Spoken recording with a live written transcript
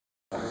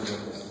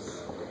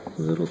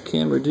Little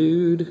camera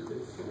dude.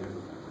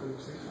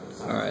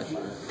 Alright.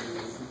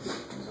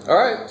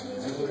 Alright.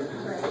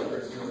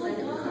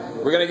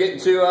 We're going to get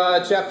into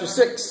chapter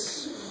 6.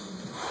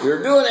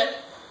 We're doing it.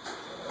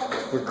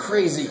 We're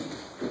crazy.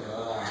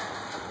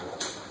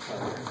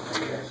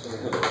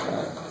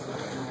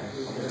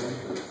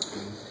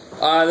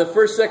 The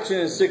first section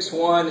in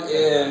 6.1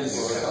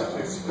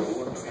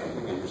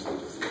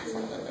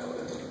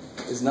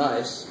 is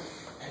nice.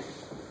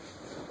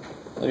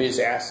 Let me just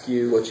ask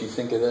you what you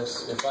think of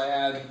this. If I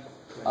had,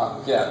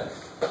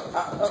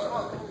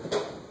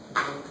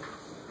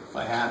 if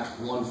I had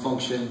one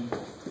function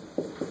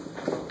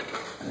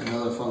and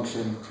another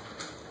function,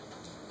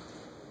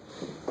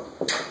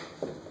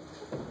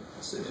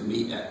 say they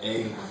meet at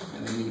A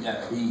and they meet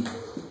at B,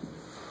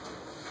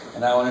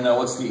 and I want to know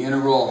what's the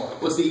integral,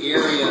 what's the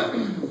area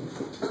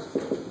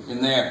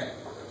in there?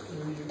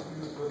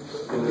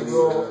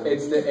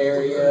 It's the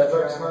area,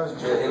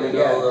 the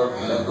integral of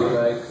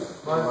f(x).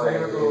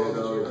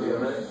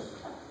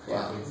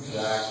 Yeah,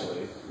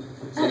 exactly.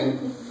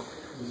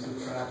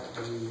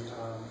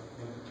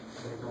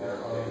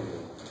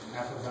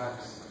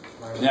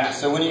 Yeah,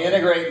 so when you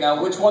integrate,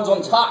 now which one's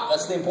on top?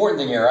 That's the important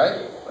thing here,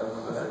 right?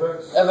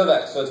 F of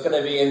x. So it's going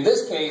to be, in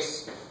this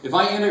case, if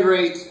I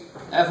integrate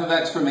f of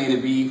x from a to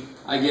b,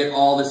 I get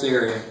all this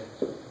area.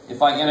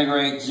 If I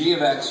integrate g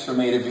of x from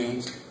a to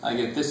b, I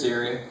get this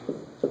area.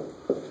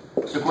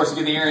 So of course, to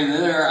get the area in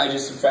there, I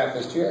just subtract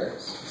those two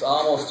areas. It's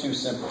almost too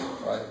simple,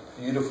 right?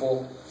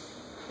 Beautiful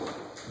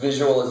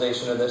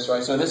visualization of this,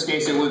 right? So in this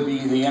case, it would be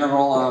the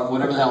integral of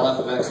whatever the hell f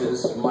of x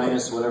is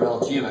minus whatever the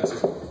hell g of x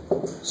is.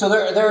 So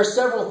there are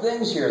several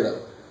things here,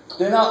 though.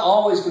 They're not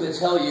always going to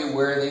tell you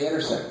where they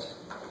intersect.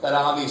 That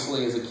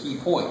obviously is a key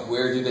point.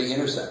 Where do they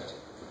intersect,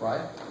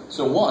 right?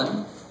 So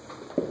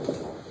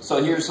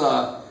here's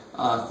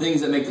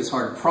things that make this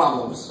hard.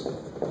 Problems.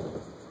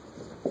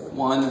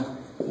 One,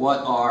 what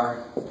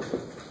are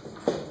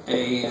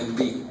A and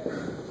B?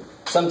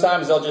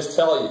 Sometimes they'll just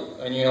tell you,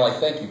 and you're like,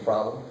 thank you,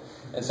 problem.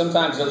 And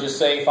sometimes they'll just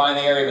say, find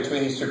the area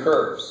between these two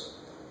curves.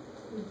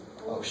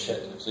 Oh,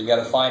 shit. So you got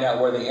to find out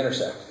where they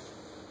intersect.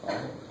 Right?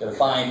 You got to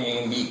find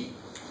A and B.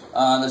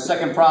 The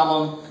second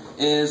problem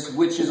is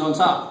which is on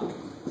top?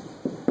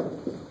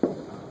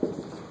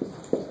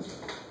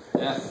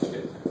 F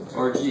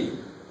or G.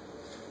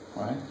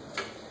 Right?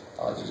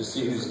 I like to just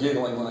see who's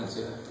giggling when I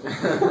say that.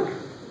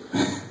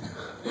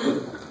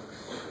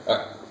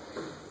 Alright.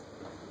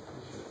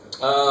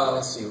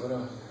 Let's see.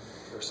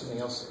 There's something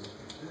else.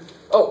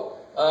 Oh,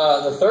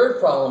 the third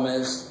problem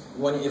is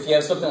if you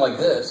have something like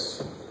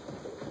this.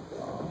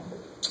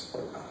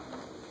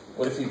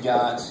 What if you've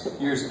got,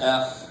 here's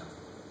F,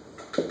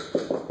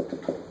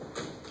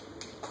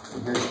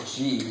 and here's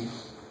G,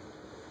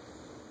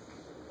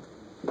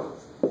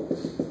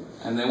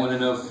 and they want to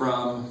know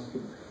from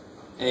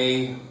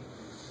A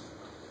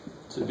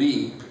to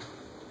B,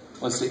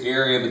 what's the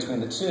area between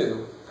the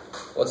two?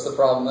 What's the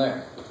problem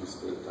there?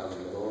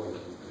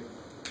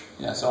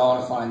 Yeah, so I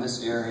want to find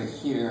this area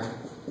here.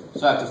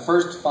 So I have to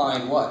first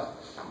find what?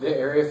 The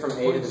area from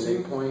A to the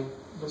midpoint.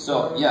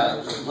 So,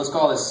 yeah, let's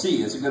call this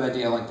C. That's a good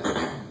idea. I like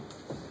that.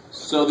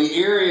 So the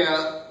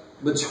area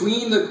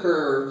between the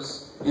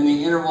curves in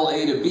the interval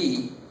A to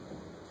B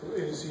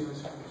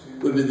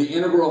would be the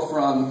integral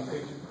from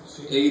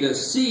A to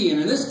C.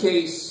 And in this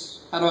case,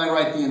 how do I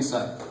write the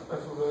inside?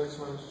 F of x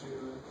minus g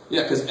of x.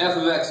 Yeah, because f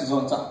of x is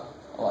on top.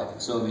 I like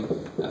it. So it'll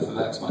be f of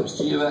x minus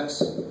g of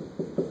x,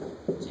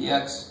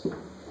 dx,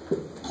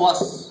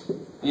 plus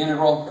the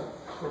integral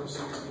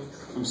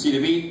from C to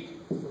B.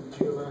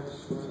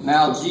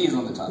 Now g is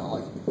on the top. I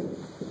like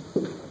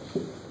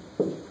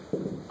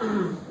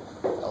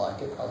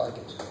it. I like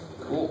it.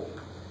 Cool.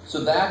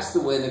 So that's the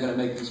way they're going to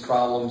make these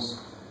problems.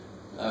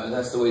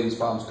 That's the way these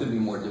problems could be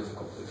more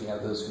difficult if you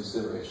have those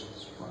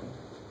considerations, right?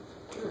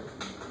 Sure.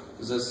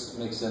 Does this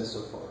make sense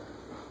so far?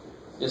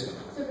 Yes, ma'am.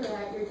 So for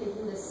that, you're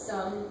taking the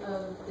sum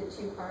of the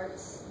two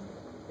parts,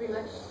 pretty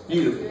much?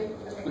 Beautiful.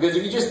 Okay. Because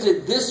if you just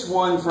did this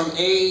one from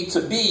A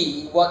to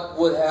B, what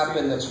would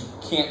happen that you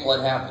can't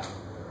let happen?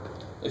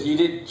 If you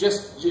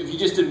just did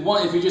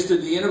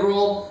the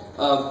integral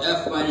of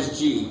f minus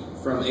g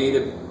from A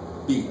to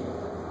B,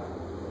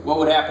 what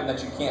would happen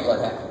that you can't let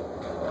happen?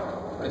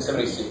 Can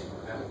somebody see?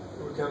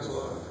 We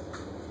cancel out.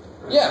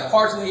 Yeah,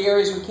 parts of the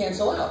areas we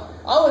cancel out.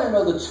 I want to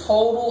know the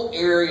total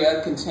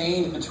area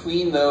contained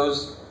between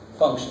those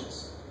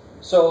functions.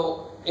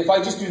 So if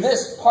I just do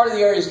this, part of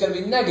the area is going to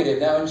be negative.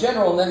 Now, in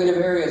general, negative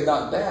area is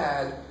not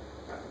bad,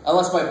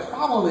 unless my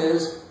problem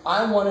is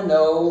I want to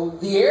know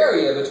the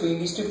area between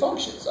these two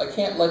functions. I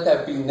can't let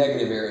that be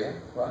negative area,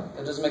 right?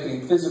 That doesn't make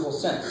any physical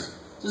sense.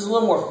 This is a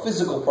little more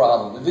physical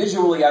problem.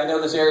 Visually, I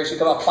know this area should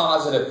come out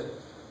positive,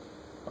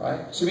 right?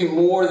 It should be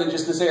more than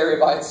just this area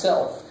by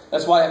itself.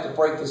 That's why I have to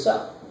break this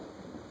up.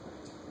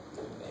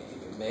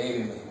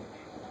 Maybe.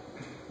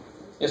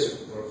 Yes, sir?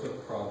 What if the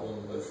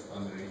problem was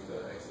underneath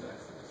the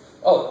x-axis?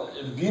 Oh,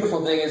 the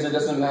beautiful thing is it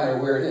doesn't matter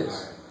where it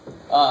is.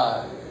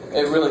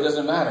 It really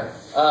doesn't matter.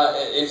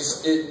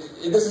 This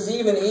is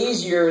even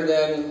easier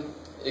than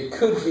it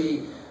could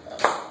be.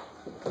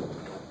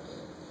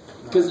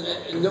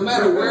 Because no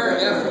matter where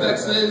f of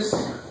x is,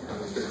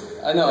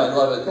 I know, I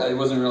love it. It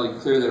wasn't really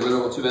clear there, but it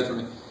was too bad for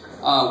me.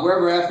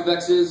 Wherever f of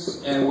x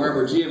is and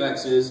wherever g of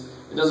x is,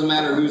 it doesn't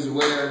matter who's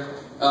where.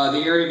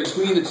 The area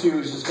between the two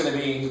is just going to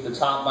be the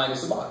top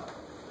minus the bottom.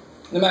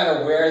 No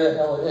matter where the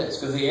hell it is.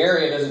 Because the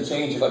area doesn't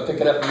change if I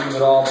pick it up and move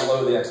it all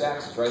below the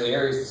x-axis, right? The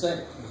area is the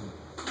same.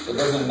 So it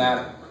doesn't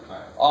matter.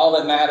 All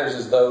that matters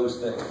is those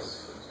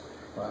things.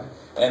 Right?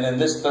 And then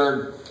this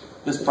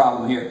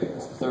problem here,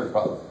 is the third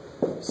problem.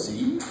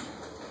 C?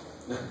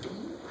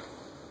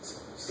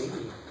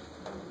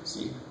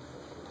 C.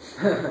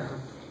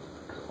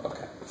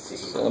 Okay.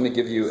 So let me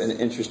give you an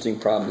interesting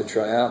problem to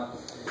try out.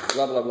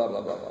 Blah, blah, blah,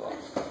 blah, blah, blah, blah.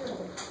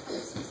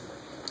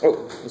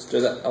 Oh, let's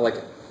do that. I like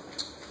it.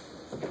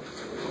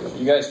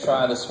 You guys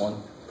try this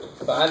one.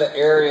 Find the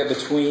area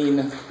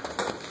between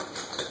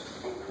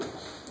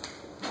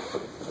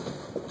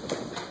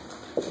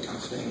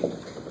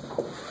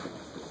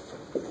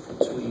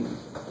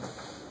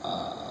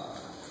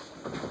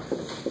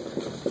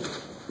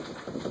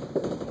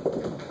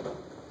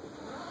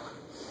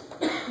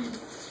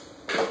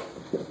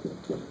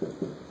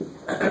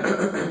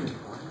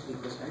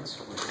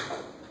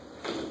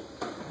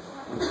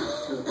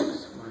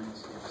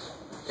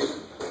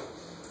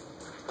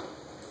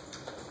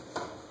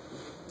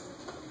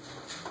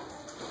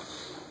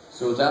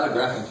So without a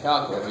graphing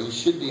calculator, you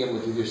should be able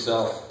to give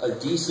yourself a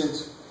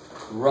decent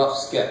rough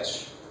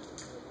sketch.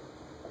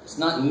 It's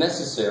not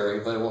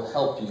necessary, but it will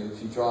help you.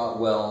 If you draw it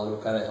well, it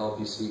will kind of help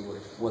you see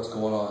what's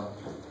going on.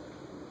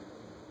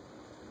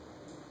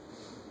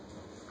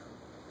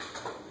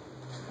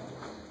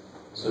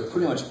 So it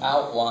pretty much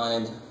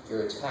outlined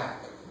your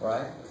attack,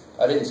 right?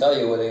 I didn't tell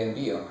you what A and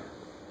B are.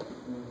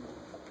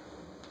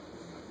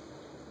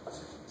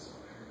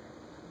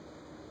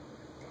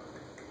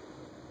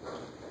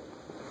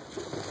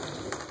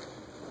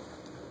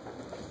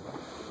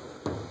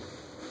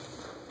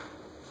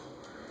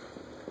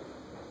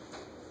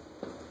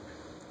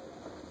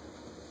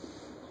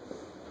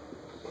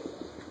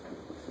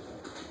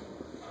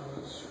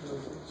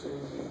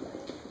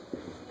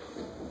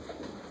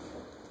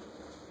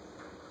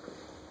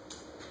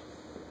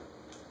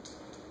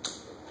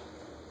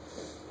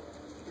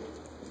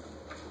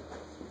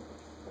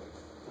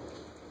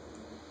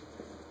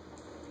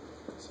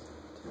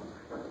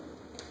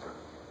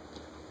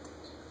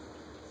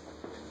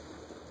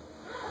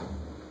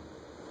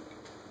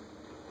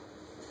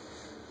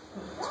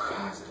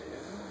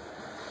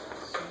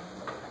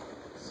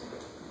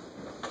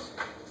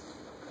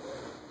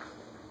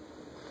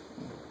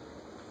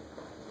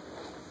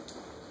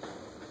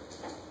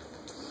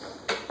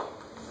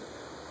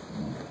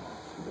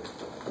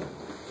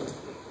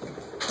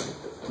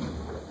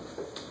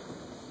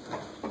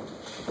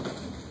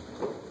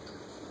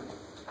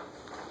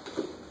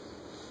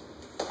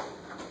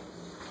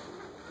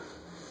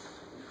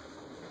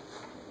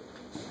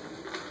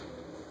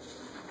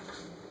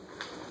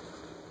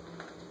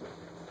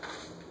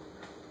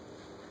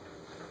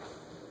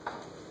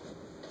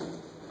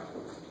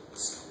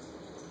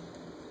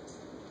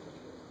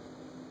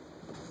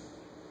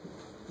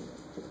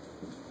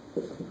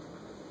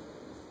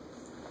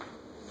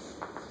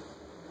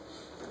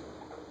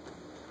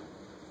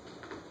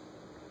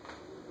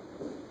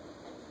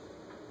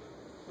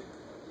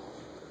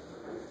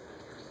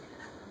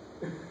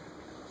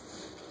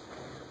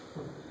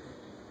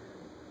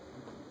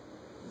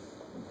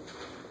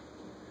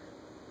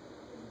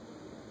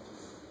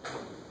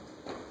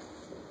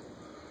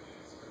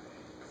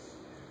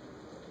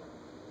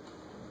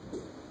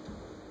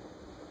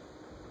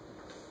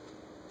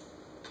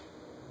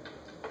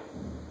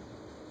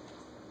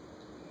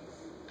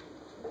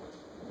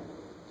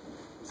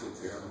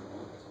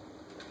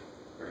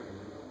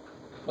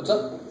 What's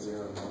up?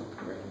 0 and 1.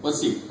 Let's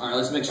see. All right,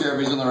 let's make sure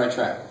everybody's on the right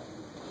track.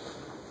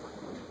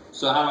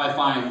 So how do I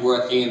find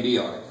where A and B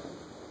are?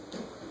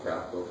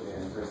 Graphical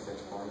and first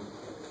 6 points.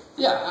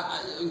 Yeah,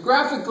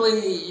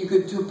 graphically you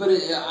could do, but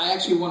I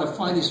actually want to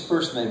find these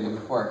first maybe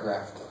before I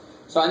graph.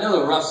 So I know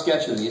the rough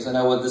sketch of these. I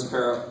know what this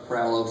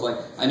parabola looks like.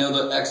 I know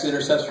the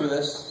x-intercepts for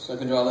this, so I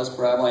can draw this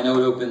parabola. I know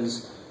it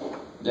opens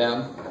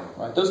down.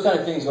 Right? Those kind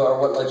of things are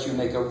what lets you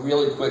make a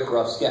really quick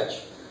rough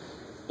sketch.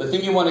 The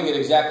thing you want to get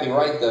exactly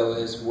right, though,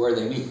 is where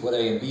they meet, what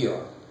A and B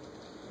are.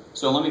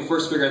 So let me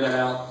first figure that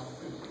out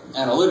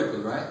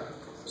analytically, right?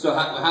 So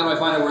how do I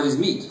find out where these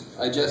meet?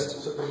 I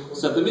just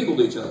set them equal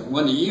to each other.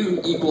 When the U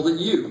equal to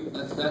U,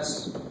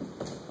 that's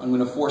I'm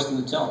going to force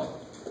them to tell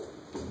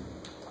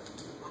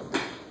me.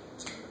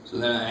 So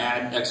then I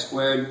add x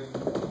squared,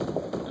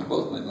 and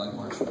both my blank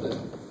marks for that.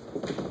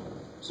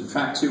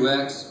 Subtract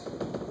 2x.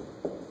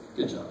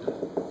 Good job, dude.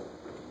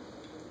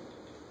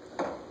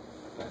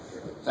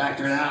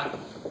 Factor it out.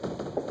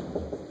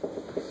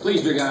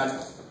 Please, dear God.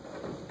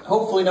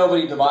 Hopefully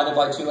nobody divided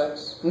by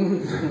 2x.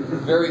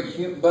 Very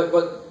cute, but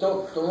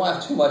don't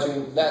laugh too much. I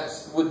mean, that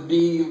would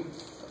be,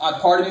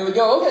 part of me would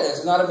go, okay,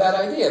 that's not a bad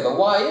idea. But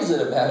why is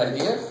it a bad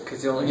idea?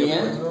 Because you only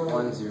get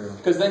 1, 0.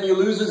 Because then you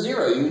lose a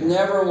 0. You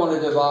never want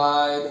to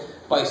divide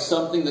by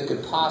something that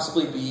could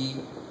possibly be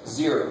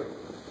 0.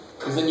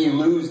 because then you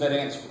lose that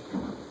answer,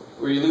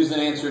 or you lose an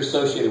answer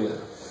associated with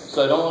it.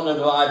 So I don't want to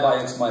divide by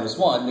x minus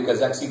 1,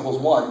 because x equals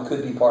 1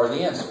 could be part of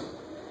the answer.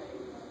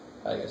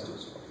 How do you guys do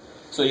this?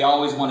 So you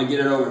always want to get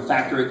it over and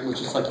factor it,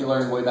 which is like you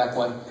learned way back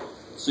when.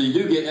 So you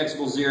do get x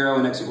equals 0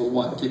 and x equals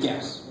 1. Kick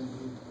ass.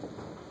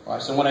 All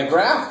right, so when I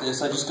graph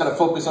this, I just got to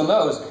focus on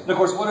those. And of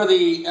course, what are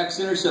the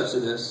x-intercepts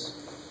of this?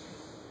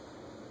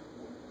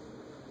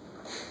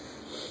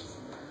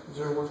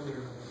 0, 1, 0.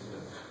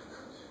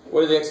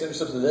 What are the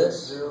x-intercepts of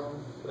this? 0.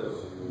 That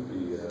would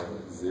be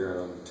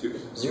 0, 2.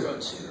 0,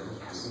 2.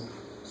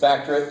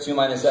 Factor it. 2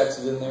 minus x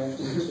is in there.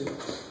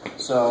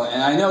 So,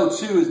 and I know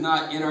 2 is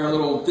not in our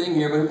little thing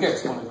here, but who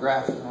cares? I want to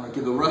graph it. I want to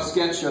give a rough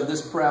sketch of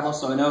this parabola,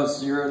 so I know it's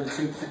 0 to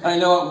 2. And I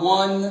know at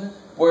 1,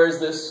 where is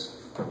this?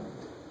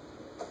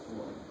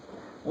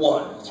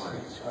 1. That's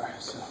great. All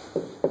right, so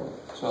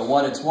at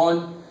 1, it's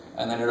 1,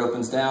 and then it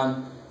opens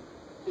down.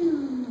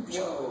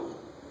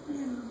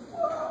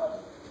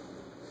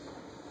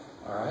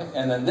 All right,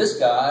 and then this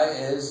guy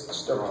is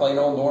just a plain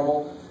old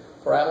normal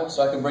parabola,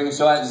 so I can bring it.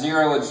 So at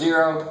 0, it's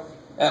 0.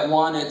 At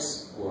 1,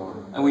 it's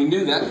 1. And we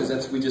knew that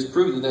because we just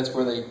proved that that's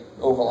where they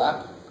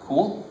overlap.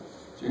 Cool.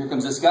 So here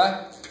comes this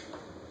guy.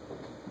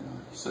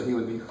 So he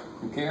would be,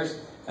 who cares?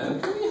 And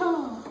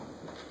then,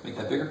 make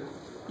that bigger.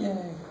 Yay.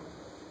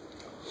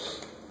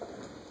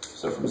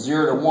 So from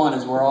 0 to 1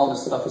 is where all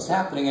this stuff is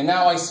happening. And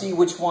now I see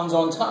which one's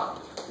on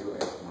top.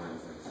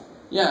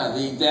 Yeah,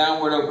 the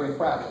downward opening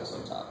parabola is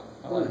on top.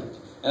 I like it.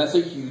 And that's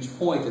a huge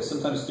point that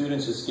sometimes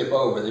students just skip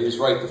over. They just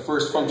write the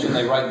first function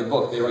they write in the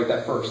book. They write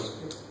that first.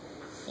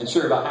 And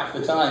sure, about half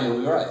the time you'll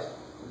be right.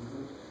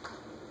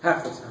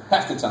 Half the time.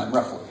 Half the time,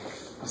 roughly.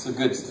 That's a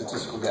good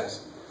statistical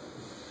guess.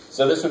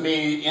 So this would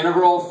be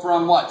integral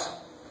from what?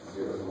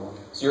 0 to 1.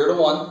 0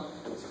 to 1.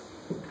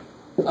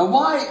 And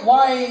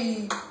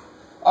why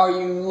are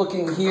you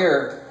looking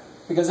here?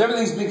 Because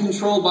everything's being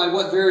controlled by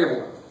what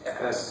variable?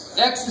 X.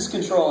 X is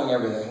controlling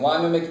everything. Why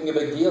am I making a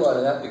big deal out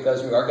of that?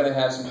 Because we are going to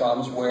have some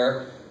problems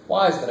where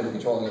Y is going to be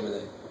controlling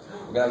everything.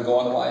 We're going to go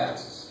on the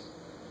Y-axis.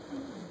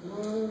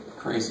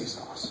 Crazy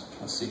sauce.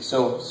 Let's see.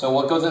 So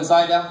what goes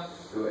inside now?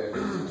 Good.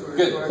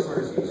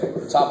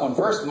 Top one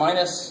first,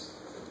 minus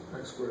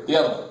the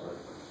other one.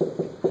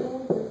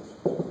 All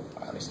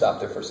right, let me stop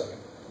there for a second.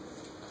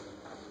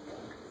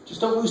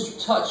 Just don't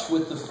lose touch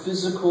with the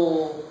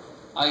physical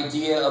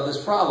idea of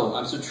this problem.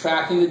 I'm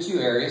subtracting the two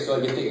areas, so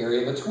I get the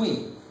area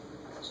between.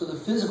 So the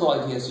physical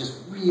idea is just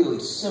really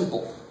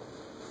simple.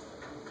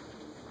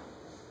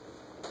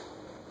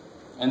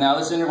 And now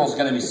this integral is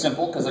going to be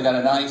simple because I got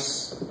a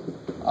nice,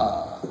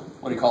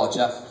 what do you call it,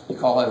 Jeff? You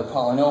call it a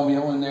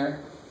polynomial in there.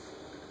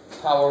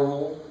 Power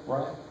rule,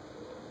 right?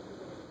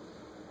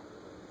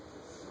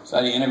 So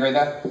how do you integrate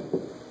that?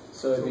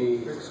 So it'd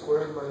be X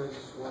squared minus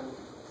 1.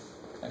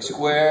 X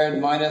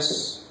squared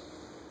minus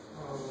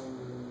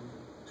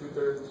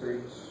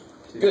 2/3.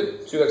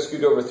 Good. 2x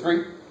cubed over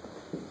 3.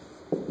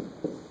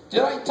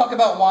 Did I talk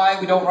about why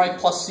we don't write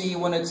plus c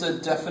when it's a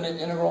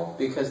definite integral?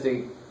 because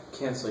they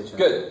cancel each other.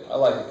 Good. I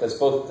like it because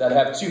both that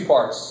have two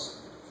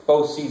parts.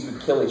 Both c's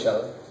would kill each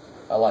other.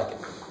 I like it.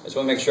 I just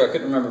want to make sure. I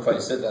couldn't remember if I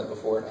said that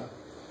before now.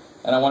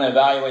 And I want to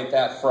evaluate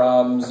that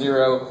from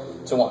 0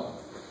 to 1.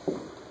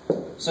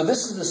 So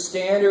this is the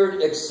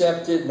standard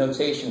accepted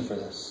notation for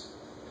this.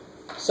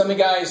 Some of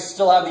you guys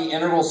still have the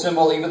integral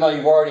symbol even though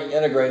you've already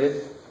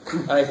integrated.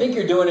 And I think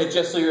you're doing it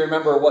just so you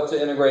remember what to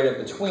integrate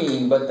it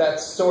between, but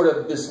that's sort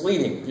of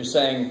misleading. You're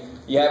saying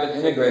you haven't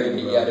integrated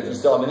it yet if you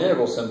still have an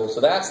integral symbol. So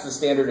that's the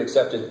standard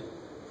accepted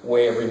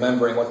way of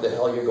remembering what the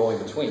hell you're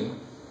going between.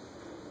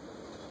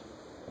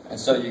 And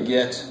so you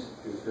get,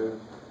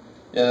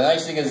 yeah, the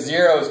nice thing is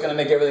 0 is going to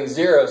make everything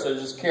 0, so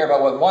just care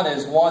about what 1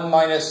 is. 1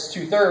 minus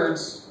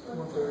 2/3,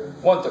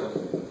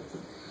 1/3.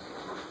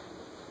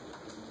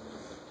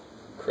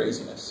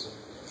 Craziness.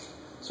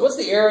 So what's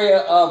the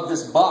area of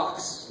this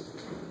box?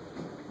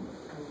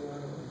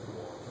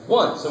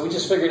 1. So we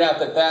just figured out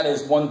that that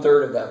is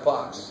 1/3 of that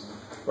box,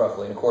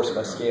 roughly. And of course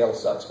my scale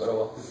sucks, but oh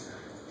well.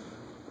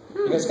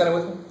 You guys kind of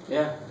with me?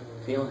 Yeah,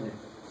 feeling it.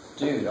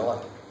 Dude, I like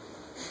it.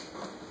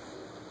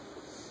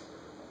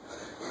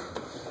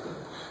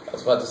 I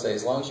was about to say,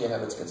 as long as you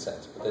have its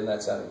consent, but then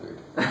that sounded weird.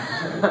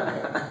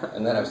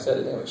 And then I've said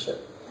it anyway, shit.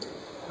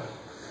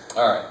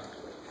 Alright.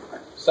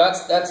 So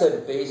that's a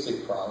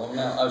basic problem.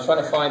 Now, I was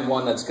trying to find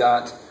one that's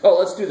got... Oh,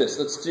 let's do this.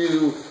 Let's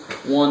do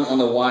one on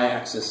the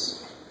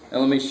y-axis.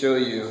 And let me show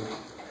you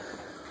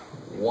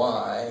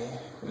why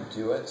we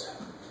do it.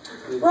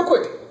 Real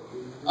quick.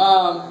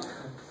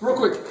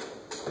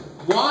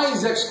 Y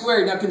is x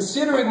squared. Now,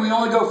 considering we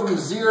only go from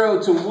 0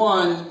 to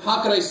 1,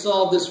 how could I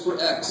solve this for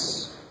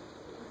x?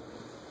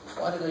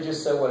 Why did I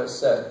just say what it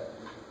said?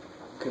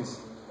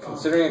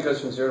 Considering it goes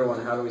from 0 to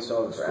 1, how do we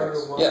solve it for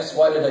x? Yes,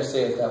 why did I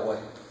say it that way?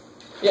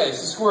 Yeah,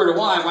 it's the square root of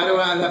y. Why do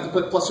I have to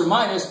put plus or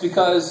minus?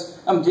 Because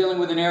I'm dealing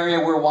with an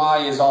area where y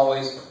is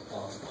always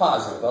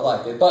positive. I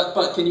like it.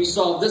 But can you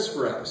solve this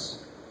for x?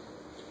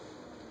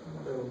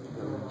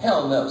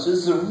 Hell no. So this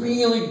is a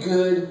really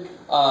good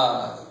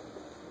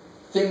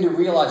thing to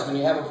realize when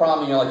you have a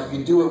problem. You're like, you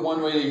can do it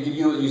one way. You can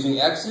do it using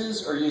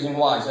x's or using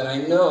y's. And I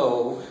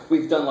know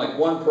we've done like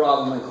one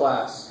problem in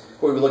class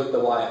where we looked at the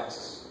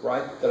y-axis,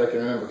 right? That I can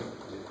remember.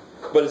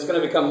 But it's going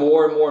to become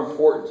more and more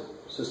important.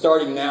 So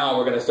starting now,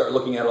 we're going to start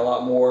looking at it a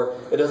lot more.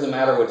 It doesn't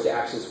matter which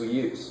axis we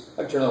use.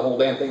 I can turn the whole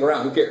damn thing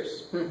around. Who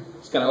cares?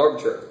 It's kind of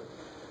arbitrary.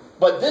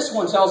 But this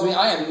one tells me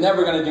I am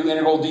never going to do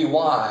integral dy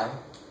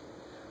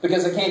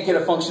because I can't get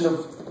a function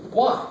of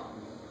y.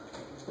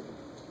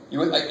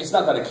 It's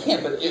not that I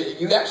can't, but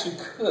you actually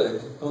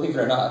could, believe it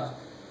or not.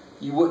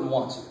 You wouldn't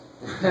want to.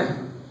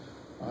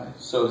 Right?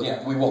 So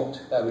yeah, we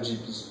won't. That would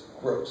just be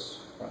gross.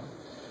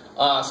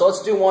 Right? So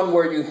let's do one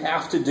where you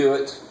have to do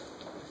it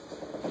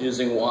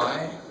using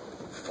y.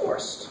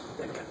 Forced.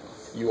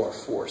 You are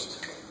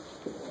forced.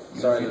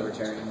 Sorry,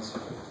 libertarians.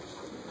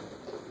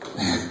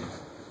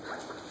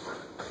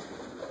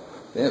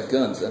 They have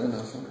guns. I don't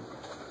know.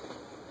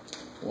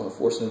 I want to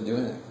force them to do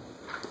anything.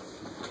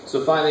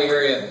 So find the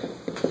area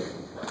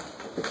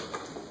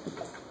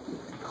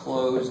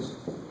closed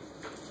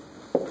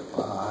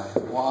by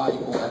y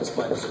equal x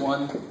minus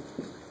 1.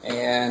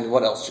 And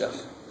what else,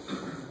 Jeff?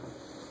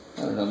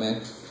 I don't know,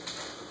 man.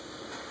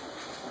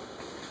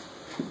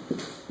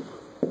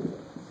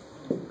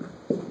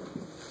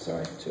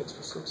 Sorry, 2x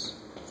plus 6.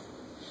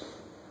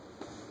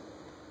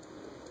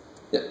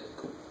 Yep,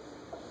 cool.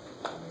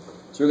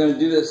 So we're going to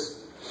do this.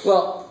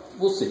 Well,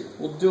 we'll see.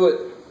 We'll do it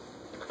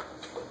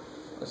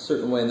a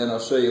certain way, and then I'll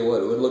show you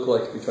what it would look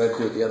like if we tried to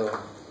do it the other way.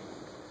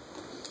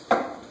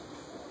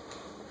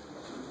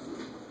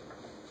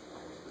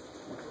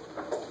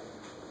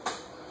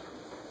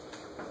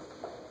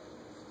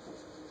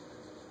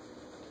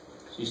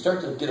 So you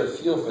start to get a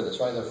feel for this,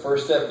 right? The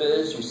first step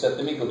is you set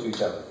them equal to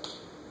each other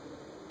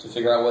to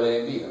figure out what A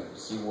and B are,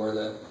 see where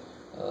the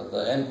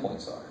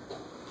endpoints are.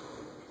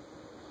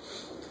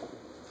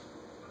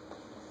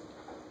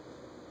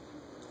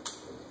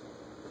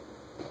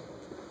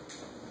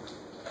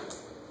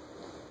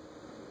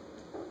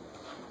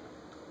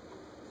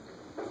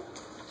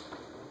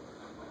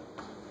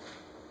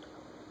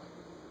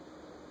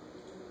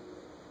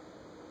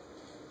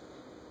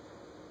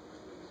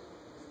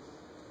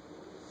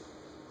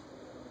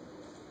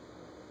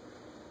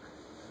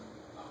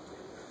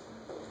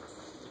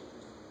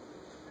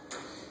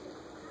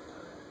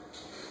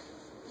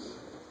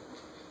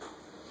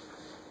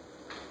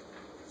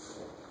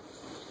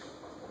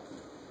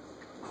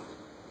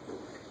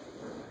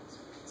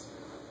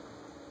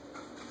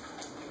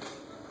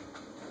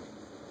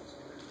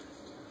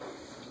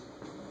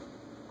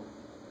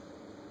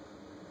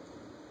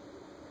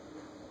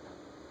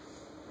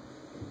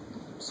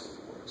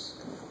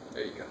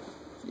 There you go.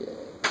 Yay.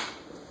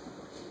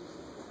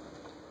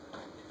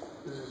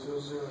 Is it still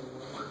 0 and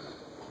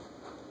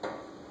 1?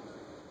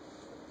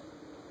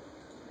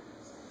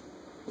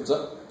 What's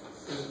up?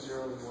 Is it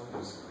 0 and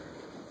 1?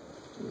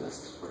 Dude,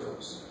 that's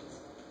gross.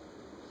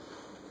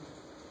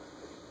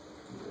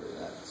 Get rid of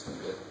that. That's not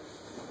good.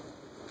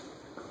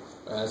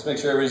 Let's make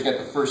sure everybody's got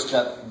the first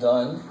step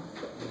done.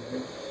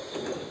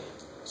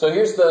 So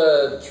here's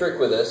the trick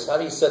with this. How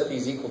do you set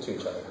these equal to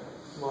each other?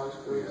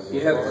 You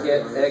have to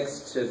get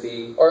x to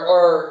be...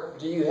 Or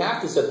do you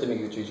have to set them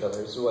equal to each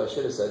other? This is what I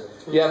should have said.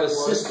 You have a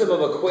system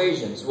of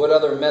equations. What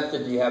other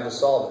method do you have to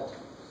solve it?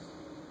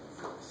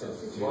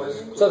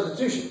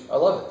 Substitution. I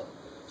love it.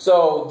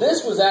 So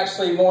this was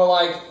actually more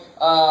like,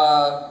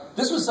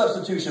 this was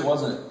substitution,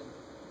 wasn't it?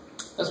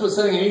 That's what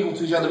setting them equal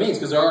to each other means,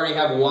 because they already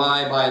have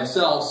y by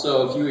itself.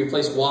 So if you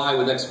replace y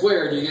with x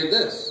squared, you get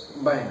this.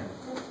 Bam.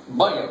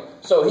 Bam.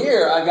 So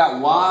here, I've got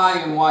y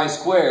and y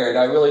squared.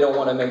 I really don't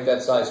want to make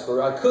that size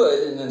square. I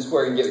could, and then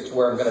square and get it to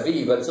where I'm going to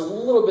be, but it's a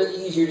little bit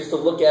easier just to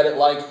look at it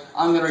like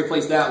I'm going to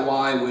replace that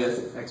y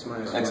with x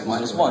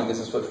minus 1, because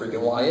that's what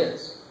freaking y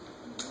is.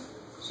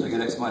 So I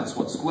get x minus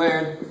 1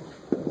 squared,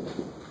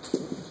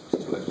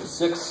 2x plus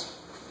 6.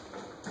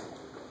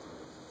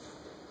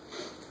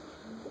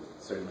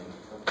 Certainly.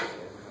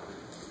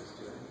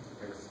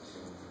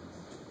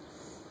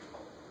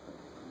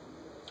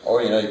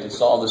 Or, you know, you can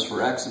solve this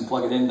for x and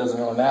plug it in. Doesn't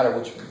really matter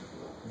which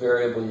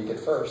variable you get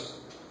first.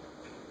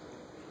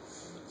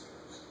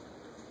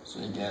 So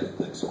you get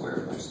x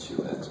squared minus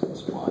 2x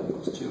plus 1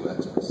 equals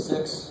 2x plus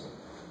 6.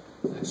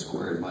 X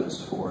squared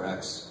minus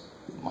 4x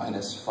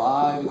minus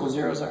 5 equals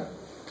 0. Is there?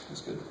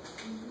 That's good.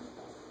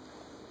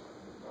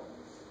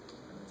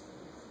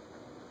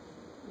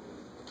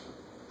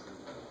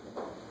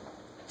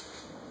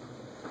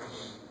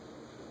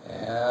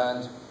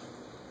 And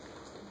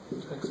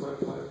X minus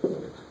 5,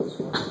 X plus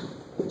 1.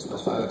 x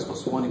plus 5, x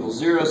plus 1 equals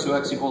 0, so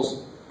x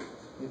equals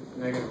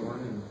Negative 1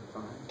 and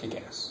 5.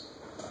 kick-ass.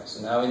 All right,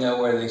 so now we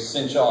know where they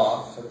cinch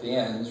off at the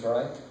ends,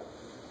 right?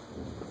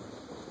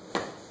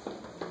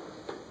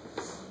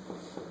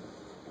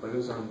 What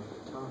goes on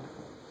top?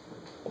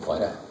 We'll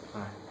find out.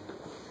 Alright.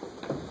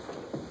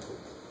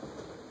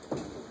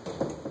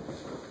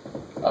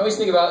 I always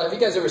think about, have you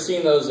guys ever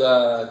seen those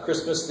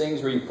Christmas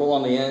things where you pull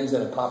on the ends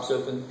and it pops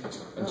open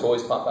and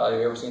toys pop out? Have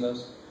you ever seen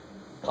those?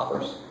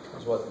 Poppers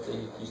is what they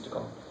used to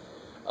call them.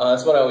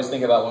 That's what I always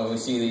think about when we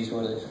see these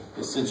where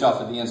they cinch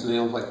off at the end so they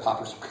look like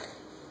poppers.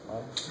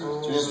 Right?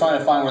 So we're just trying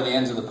to find where the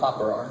ends of the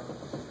popper are.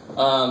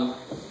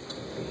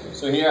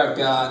 So here I've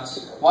got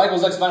y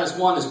equals x minus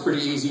 1 is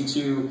pretty easy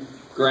to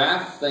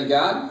graph, thank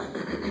God.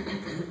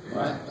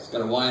 Right? It's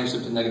got a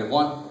y-intercept of negative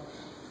 1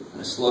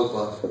 and a slope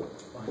of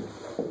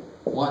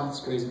 1.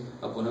 It's crazy.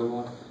 Up 1 over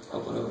 1,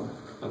 up 1 over 1,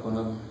 up 1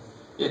 over 1.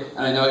 Yeah,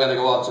 and I know I got to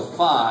go up to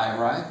 5,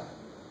 right?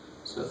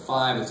 So at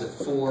 5, it's at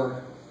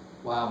 4.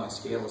 Wow, my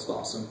scale is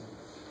awesome.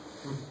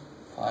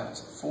 5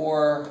 is at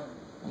 4,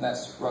 and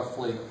that's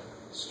roughly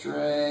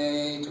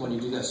straight when you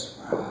do this.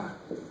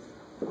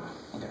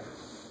 Okay.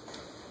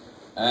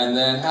 And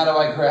then how do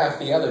I graph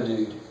the other dude?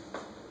 You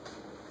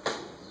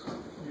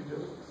do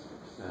it.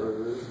 Square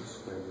root.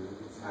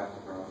 It's half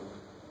the problem.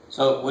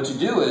 So what you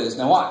do is,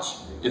 now watch,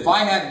 if I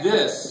had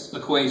this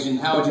equation,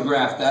 how would you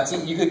graph that? See,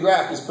 you could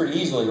graph this pretty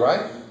easily,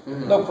 right?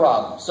 No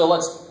problem. So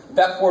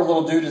that poor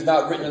little dude is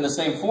not written in the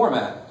same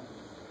format.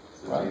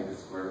 So Right. take the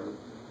square root.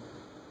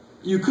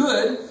 You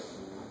could,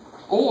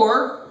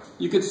 or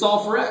you could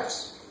solve for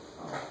x.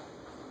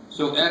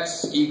 So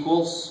x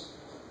equals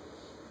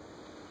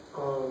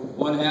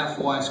 1/2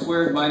 y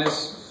squared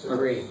minus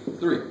 3.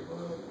 3.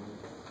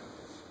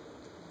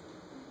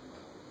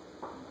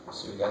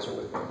 So you guys are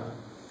with me, huh?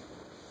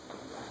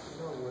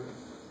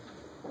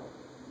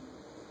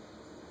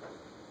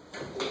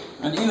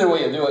 And either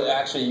way you do it,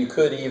 actually, you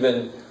could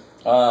even,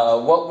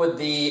 what would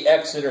the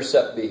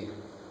x-intercept be?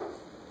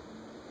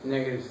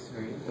 -3.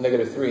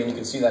 Negative 3, and you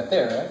can see that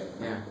there, right?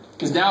 Yeah.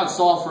 Because now it's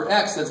solved for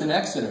x, that's an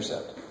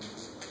x-intercept.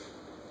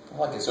 I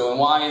like it. So when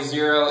y is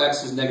 0,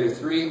 x is negative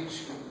 3.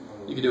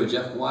 You can do it,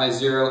 Jeff. Y is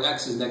 0,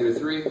 x is negative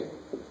 3.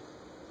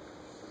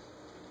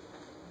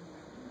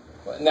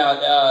 Now,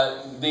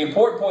 the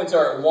important points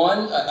are at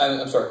 1,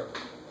 I'm sorry,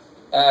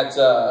 at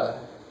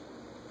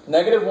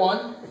negative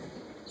 1.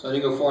 So I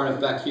didn't go far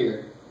enough back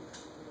here.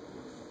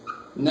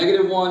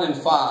 Negative 1 and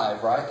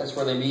 5, right? That's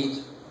where they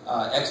meet.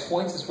 X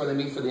points, that's where they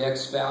meet for the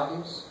x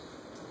values.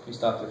 Let me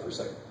stop there for a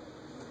second.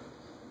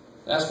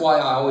 That's why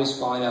I always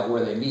find out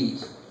where they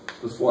meet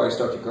before I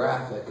start to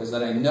graph it, because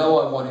then I know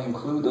I want to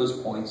include those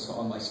points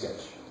on my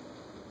sketch.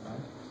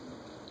 Right?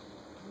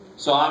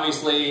 So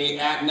obviously,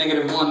 at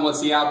negative 1, what's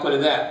the output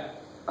of that?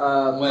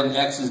 When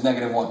x is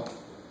negative 1.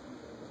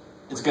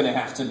 It's going to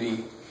have to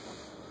be,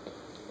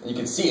 you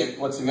can see it,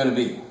 what's it going to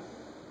be?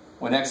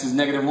 When x is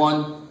negative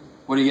 1,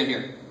 what do you get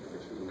here?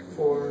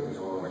 4,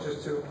 which is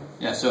 2.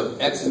 Yeah, so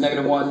x is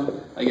negative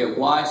 1, I get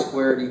y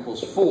squared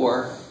equals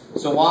 4.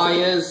 So y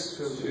is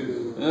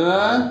 2.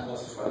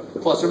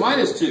 plus or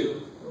minus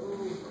 2.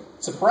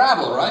 It's a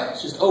parabola, right?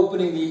 It's just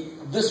opening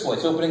this way.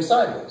 It's opening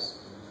sideways,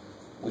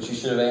 which you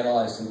should have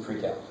analyzed in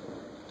pre-calc.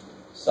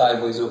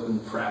 Sideways open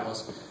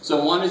parabolas.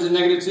 So one is at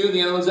negative 2,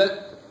 the other one's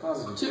at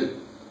positive 2.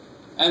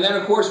 And then,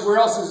 of course, where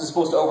else is it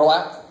supposed to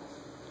overlap?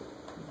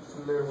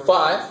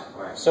 5.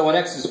 So when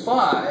x is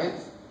 5,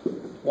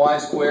 y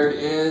squared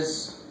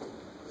is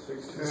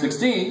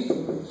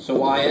 16. So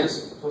y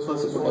is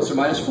plus or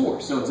minus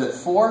 4. So it's at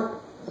 4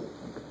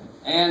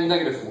 and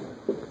negative 4.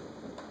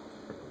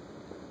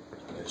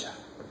 Good job.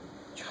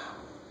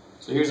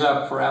 So here's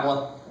our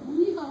parabola.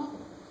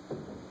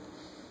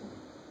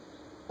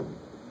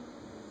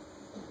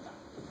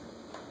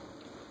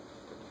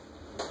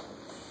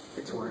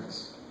 It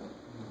works.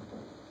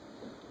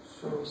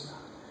 So,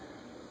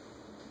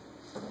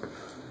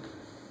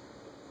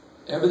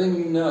 Everything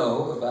you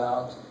know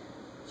about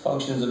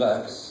functions of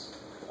x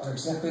are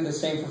exactly the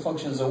same for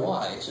functions of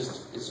y. It's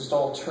just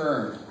all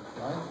turned,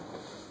 right?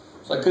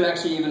 So I could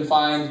actually even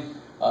find,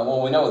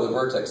 well, we know what the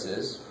vertex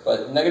is,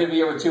 but negative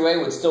b over 2a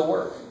would still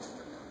work.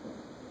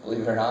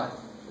 Believe it or not.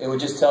 It would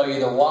just tell you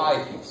the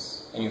y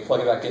piece, and you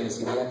plug it back in to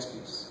see the x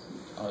piece.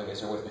 I don't know if you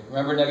guys are with me.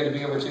 Remember negative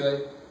b over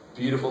 2a?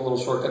 Beautiful little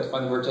shortcut to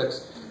find the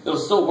vertex. It'll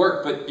still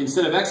work, but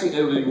instead of x, it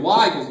would be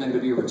y equals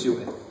negative b over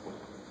 2a.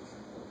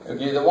 It would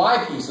give you the y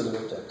piece of the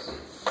vertex.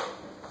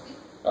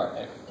 Alright,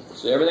 anyway.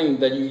 So everything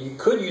that you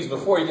could use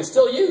before, you can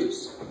still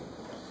use.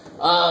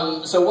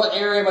 So what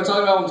area am I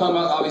talking about? I'm talking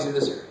about, obviously,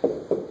 this area.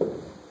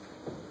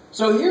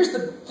 So here's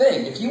the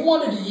thing. If you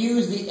wanted to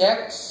use the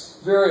x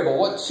variable,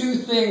 what two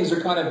things are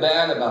kind of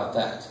bad about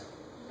that?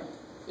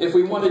 If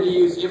we wanted to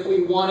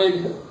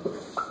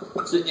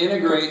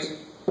integrate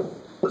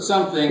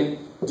something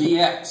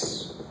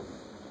dx,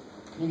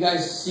 you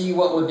guys see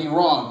what would be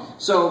wrong?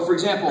 So, for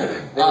example,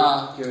 They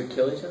would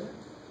kill each other?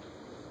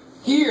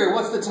 here,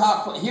 what's the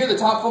top? Here, the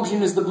top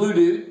function is the blue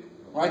dude,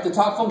 right? The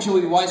top function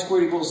would be y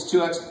squared equals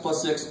 2x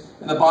plus 6,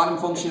 and the bottom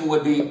function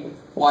would be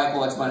y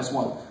equals x minus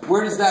 1.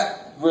 Where does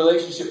that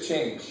relationship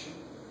change?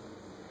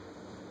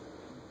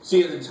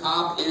 See, at the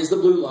top is the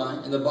blue line,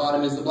 and the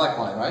bottom is the black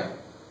line, right?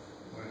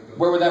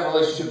 Where would that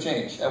relationship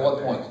change? At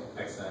what point?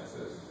 X-axis.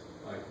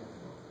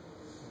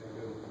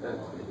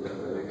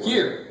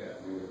 Here,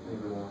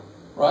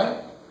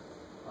 right?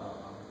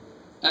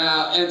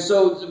 And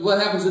so, what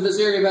happens to this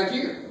area back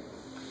here?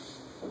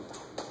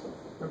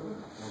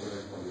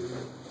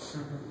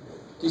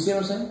 Do you see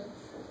what I'm saying?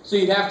 So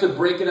you'd have to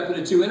break it up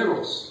into two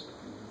integrals.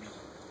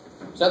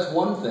 So that's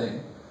one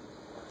thing.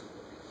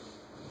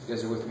 You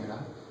guys are with me or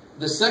not?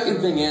 The second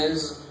thing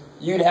is,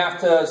 you'd have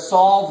to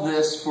solve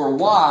this for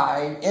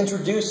y,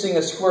 introducing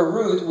a square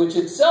root, which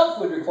itself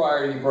would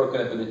require to be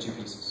broken up into two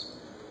pieces.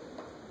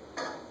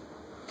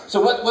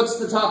 So what's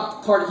the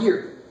top part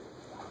here?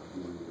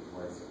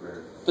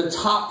 The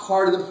top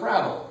part of the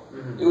parabola.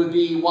 It would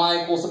be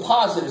y equals the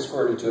positive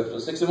square root of 2x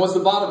plus 6. And what's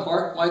the bottom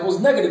part? Y equals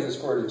negative the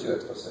square root of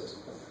 2x plus 6.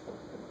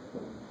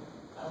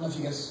 I don't know if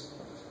you guys...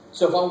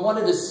 So if I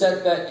wanted to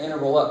set that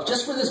integral up,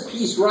 just for this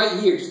piece right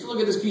here, just to look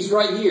at this piece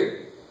right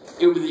here,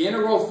 it would be the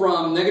integral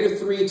from negative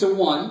 3 to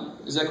 1.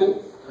 Is that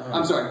cool?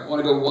 I'm sorry, I want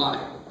to go y.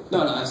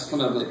 No, that's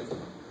coming up later.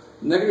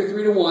 Negative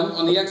 3 to 1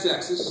 on the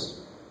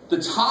x-axis.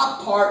 The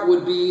top part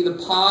would be the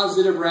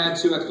positive rad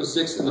 2x plus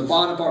 6, and the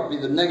bottom part would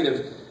be the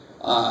negative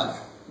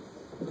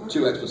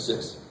 2x plus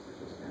 6.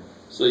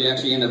 So you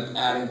actually end up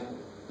adding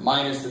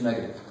minus the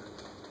negative.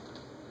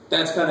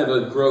 That's kind of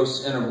a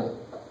gross integral.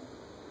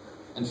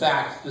 In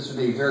fact, this would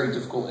be a very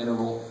difficult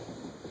integral.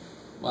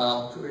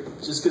 Well,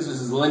 just because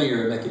this is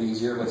linear would make it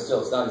easier, but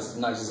still, it's not as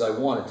nice as I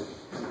want it to be.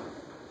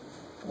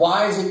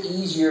 Why is it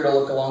easier to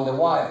look along the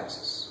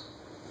y-axis?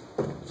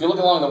 If you look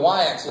along the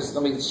y-axis,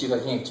 let me see if I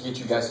can get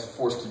you guys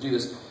forced to do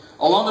this.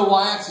 Along the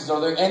y-axis, are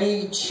there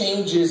any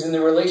changes in the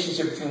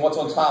relationship between what's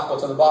on top and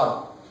what's on the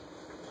bottom?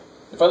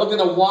 If I look in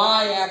the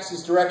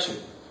y-axis direction,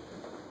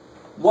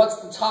 what's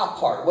the top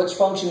part? Which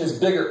function is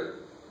bigger?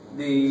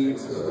 The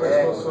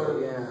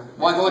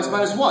Y equals x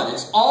minus 1.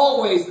 It's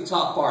always the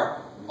top part.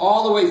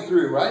 All the way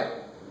through, right?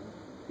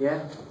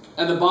 Yeah.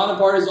 And the bottom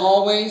part is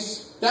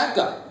always that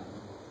guy.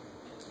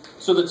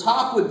 So the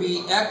top would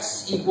be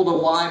x equal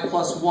to y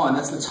plus 1.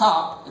 That's the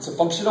top. It's a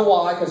function of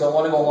y because I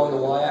want to go along the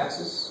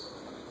y-axis.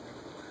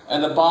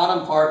 And the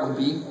bottom part would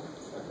be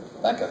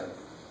that guy.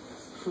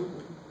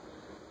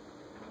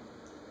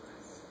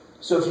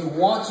 So if you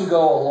want to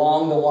go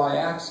along the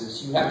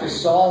y-axis, you have to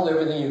solve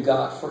everything you've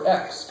got for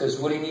x. Because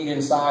what do you need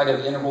inside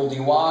of integral dy?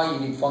 You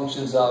need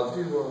functions of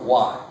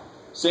y.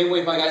 Same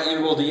way if I got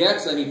integral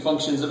dx, I need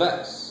functions of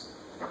x.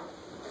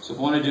 So if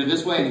I want to do it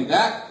this way, I need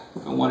that.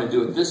 If I want to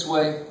do it this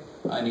way,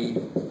 I need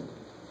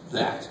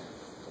that.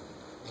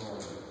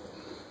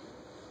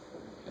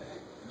 Okay,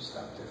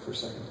 stop there for a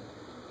second.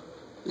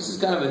 This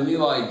is kind of a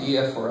new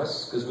idea for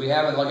us, because we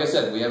haven't, like I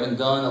said, we haven't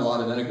done a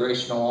lot of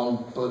integration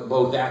along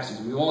both axes.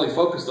 We've only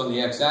focused on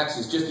the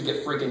x-axis just to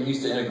get freaking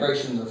used to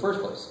integration in the first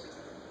place.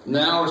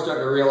 Now we're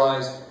starting to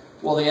realize,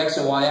 well, the x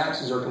and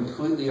y-axes are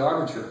completely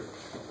arbitrary.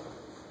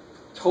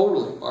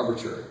 Totally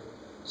arbitrary.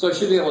 So I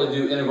should be able to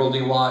do integral dy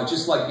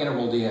just like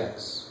integral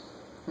dx.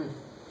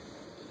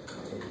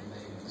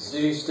 So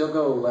you still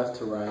go left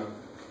to right?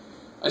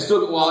 I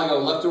go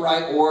left to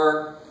right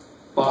or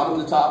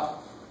bottom to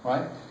top,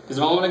 right? Because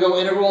if I want to go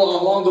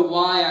integral along the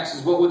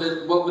y-axis, what would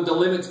the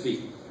limits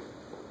be?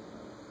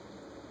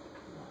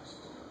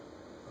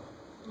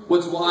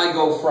 What's y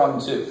go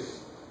from to?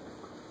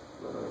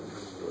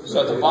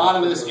 So at the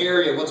bottom of this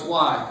area, what's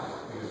y?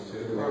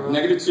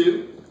 Negative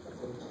 2.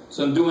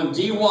 So I'm doing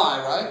dy,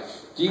 right?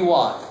 dy.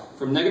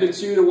 From negative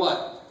 2 to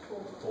what?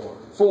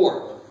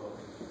 4.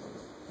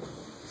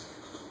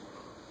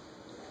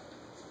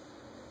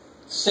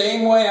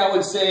 Same way I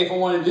would say if I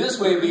wanted to do this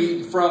way, it would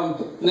be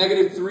from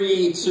negative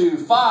 3 to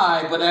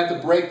 5, but I have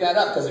to break that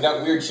up because I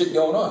got weird shit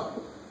going on.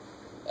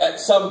 At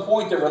some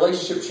point, the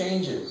relationship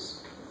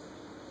changes.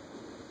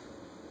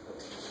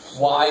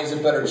 Why is a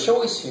better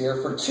choice here?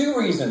 For two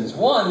reasons.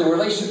 One, the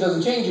relationship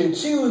doesn't change, and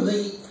two,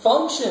 the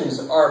functions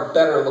are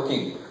better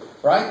looking.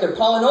 Right? They're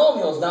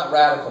polynomials, not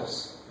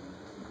radicals.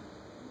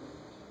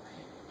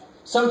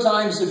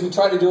 Sometimes if you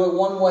try to do it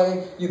one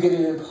way, you get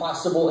an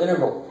impossible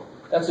integral.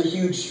 That's a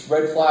huge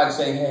red flag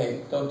saying,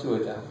 hey, don't do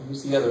it that way.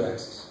 Use the other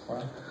axis.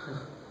 Right?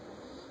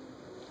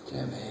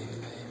 Yeah, maybe.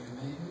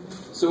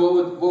 So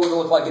what would it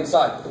look like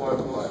inside?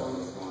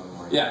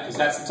 Yeah, because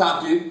that's the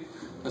top, dude.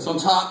 That's on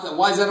top.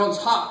 Why is that on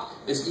top?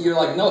 You're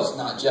like, no, it's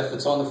not, Jeff.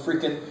 It's on the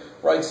freaking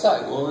right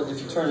side. Well,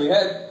 if you turn your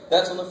head,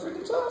 that's on the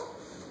freaking top.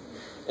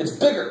 It's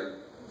bigger.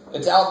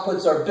 Its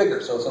outputs are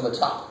bigger, so it's on the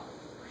top.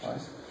 Right?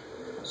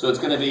 So it's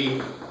going to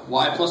be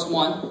y plus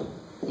 1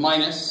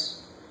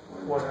 minus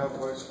 1/2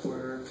 y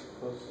squared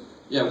plus...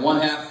 Yeah,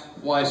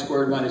 1/2 y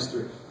squared minus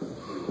 3.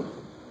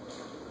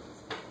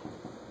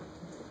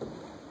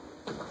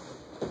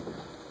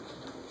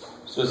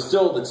 So it's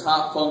still the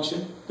top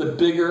function, the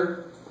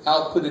bigger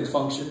outputted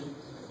function,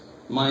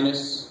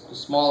 minus the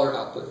smaller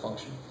output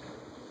function.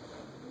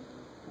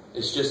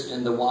 It's just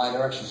in the y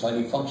direction, so I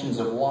need functions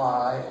of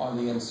y on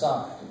the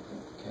inside.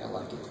 Okay, I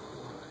like it.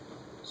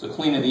 So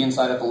cleaning the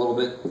inside up a little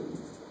bit.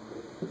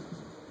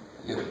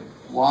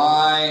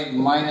 Y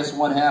minus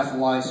 1/2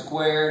 y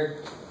squared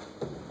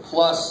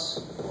plus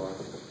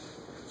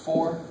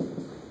 4.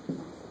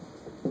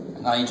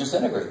 And now you just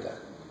integrate that.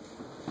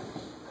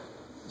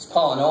 It's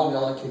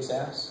polynomial, that kicks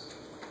ass.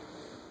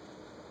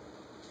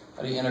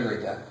 How do you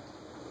integrate that?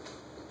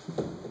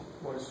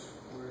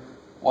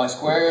 Y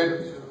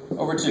squared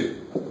over 2.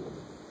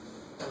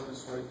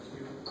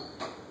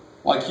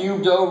 Y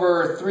cubed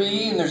over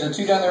 3, and there's a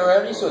 2 down there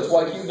already, so it's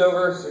y cubed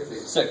over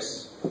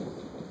 6.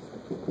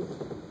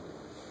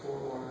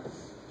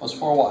 Plus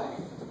 4y.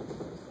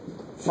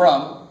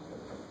 From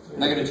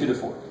negative 2 to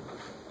 4.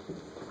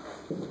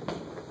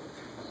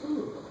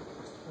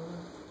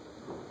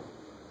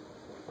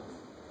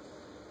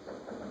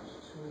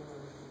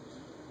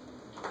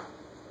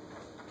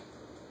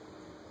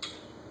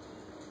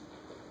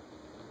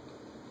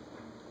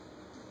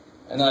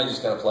 And now you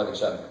just got to plug and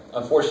chug.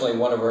 Unfortunately,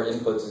 one of our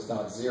inputs is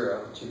not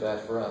 0. Too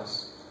bad for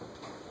us.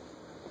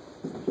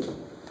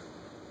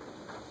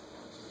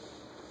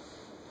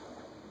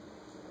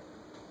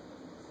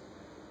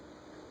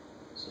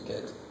 So you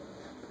get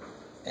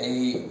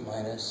a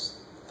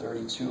minus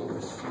 32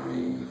 over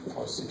 3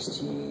 plus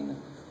 16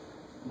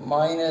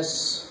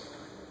 minus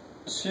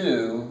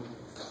 2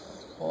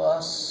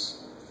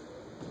 plus,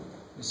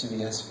 let me see if you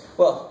guys,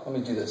 well, let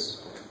me do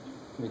this.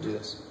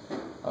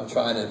 I'm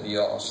trying to be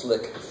all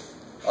slick.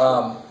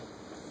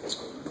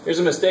 Here's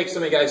a mistake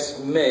some of you guys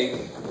make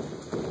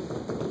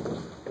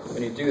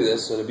when you do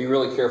this, so to be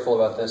really careful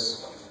about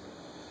this.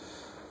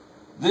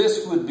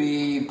 This would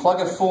be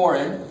plug a 4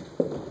 in.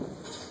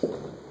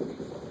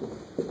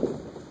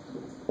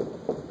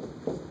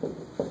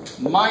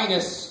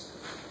 Minus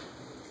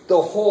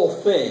the whole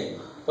thing.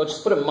 Don't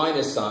just put a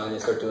minus sign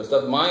and start doing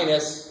stuff.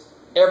 Minus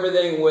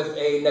everything with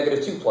a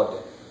negative 2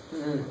 plugged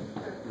in.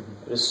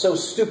 It is so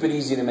stupid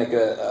easy to make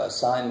a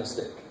sign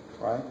mistake,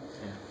 right?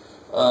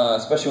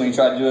 Especially when you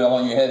try to do it all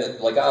in your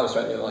head, like I was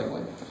trying to do it. Like,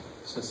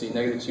 so let's see,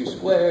 negative 2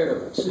 squared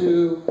over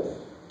 2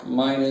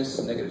 minus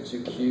negative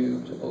 2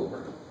 cubed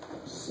over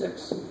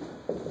 6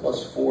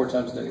 plus 4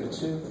 times negative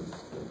 2.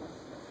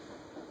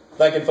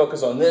 I can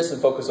focus on this and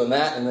focus on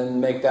that, and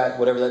then make that,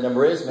 whatever that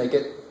number is, make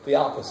it the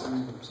opposite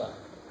sign,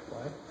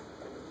 right?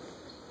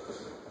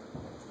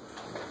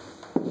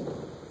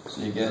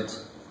 So you get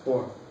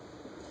 4.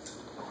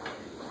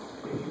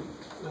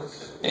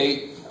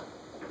 8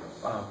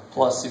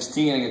 plus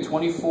 16, I get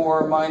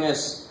 24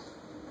 minus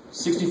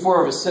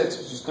 64 over 6,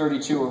 which is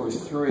 32 over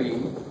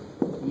 3,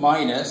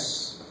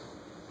 minus,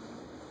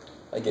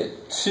 I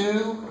get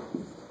 2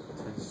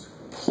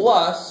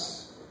 plus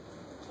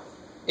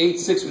 8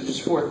 6, which is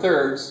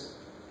 4/3,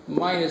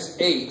 minus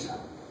 8.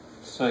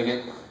 So I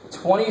get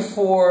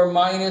 24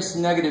 minus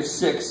negative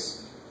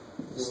 6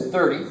 is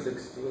 30.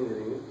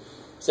 16.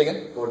 Say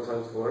again? 4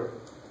 times 4.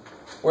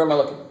 Where am I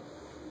looking?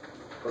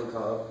 On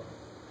top.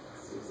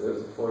 So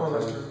there's 4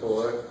 times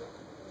 4.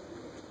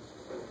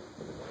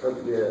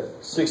 Yeah.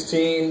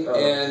 16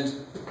 and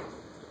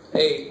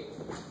 8.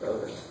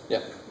 Okay.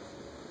 Yeah.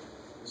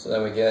 So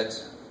then we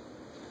get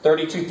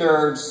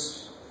 32/3.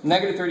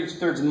 Negative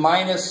 32/3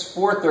 minus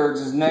 4/3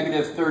 is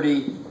negative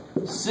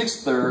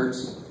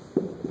 36/3,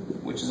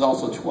 which is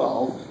also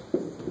 12.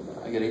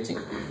 I get 18.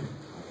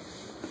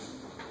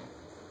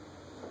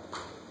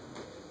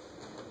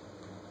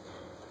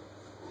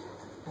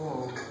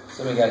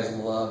 Some of you guys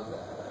love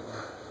that.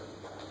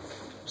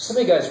 Some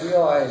of you guys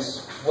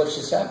realize what's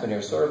just happened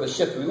here, sort of a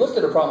shift. We looked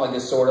at a problem like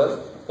this, sort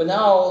of, but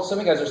now some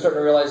of you guys are starting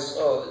to realize,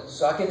 oh,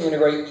 so I can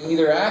integrate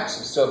either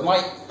axis. So if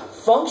my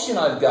function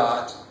I've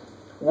got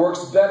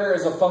works better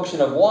as a function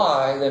of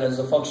y than as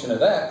a function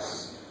of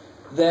x,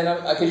 then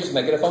I can just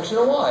make it a function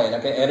of y, and I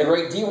can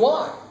integrate dy.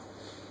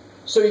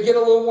 So you get a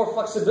little more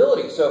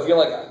flexibility. So if you're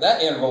like,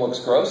 that integral looks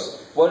gross,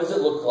 what does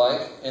it look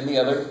like in the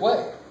other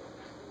way?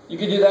 You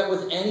could do that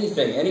with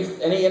anything.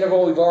 Any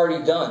integral we've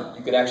already done,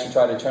 you could actually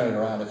try to turn it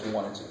around if you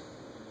wanted to.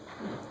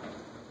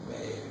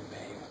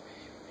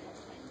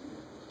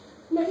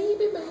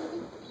 Maybe.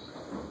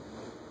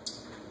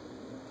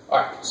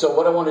 Alright, so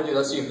what I want to do,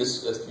 let's see if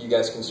you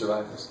guys can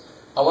survive this.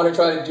 I want to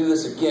try to do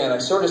this again. I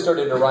sort of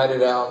started to write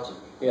it out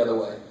the other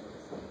way.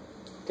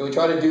 Can we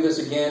try to do this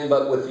again,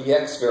 but with the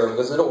x variable?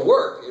 Because it'll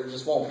work. It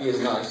just won't be as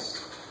nice.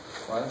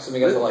 Right? Some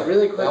of you guys are like,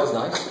 really quick, that was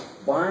nice.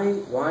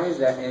 Why is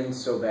that end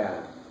so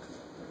bad?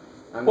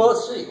 Well,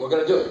 let's see. We're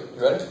going to do it.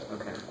 You ready?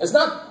 Okay. It's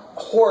not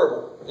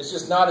horrible. It's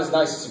just not as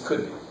nice as it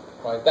could be.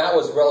 Right? That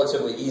was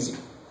relatively easy.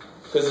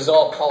 Because it's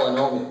all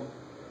polynomial.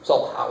 It's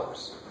all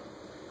powers.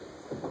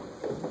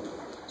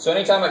 So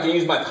anytime I can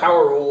use my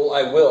power rule,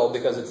 I will,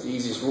 because it's the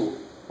easiest rule.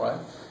 Right?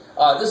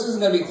 This isn't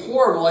going to be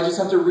horrible. I just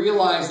have to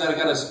realize that I've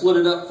got to split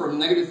it up from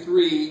negative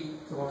 3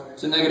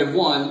 to negative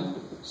 1.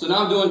 So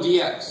now I'm doing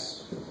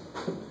dx.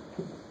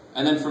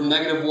 And then from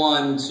negative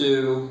 1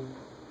 to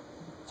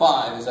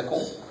 5. Is that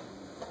cool?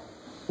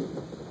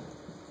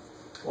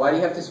 Why do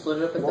you have to split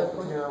it up at that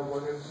point? Yeah, why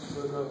do you have to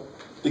split it up?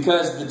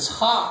 Because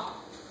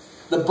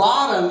the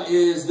bottom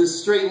is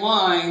this straight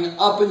line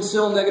up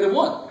until negative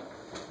 1.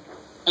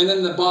 And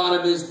then the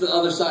bottom is the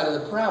other side of the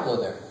parabola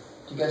there.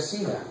 Do you guys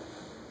see that?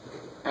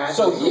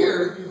 So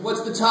here,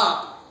 what's the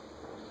top?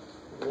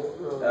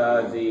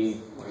 The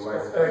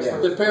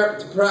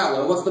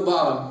parabola. What's the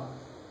bottom?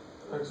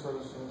 X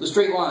minus 1. The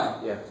straight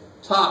line. Yeah.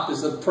 Top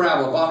is the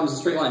parabola. Bottom is the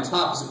straight line.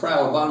 Top is the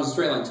parabola. Bottom is the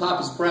straight line. Top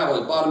is the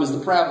parabola. Bottom is the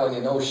parabola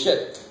again. Oh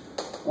shit.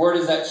 Where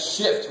does that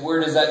shift? Where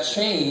does that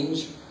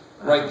change?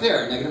 Right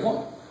there, negative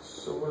 1.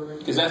 So what do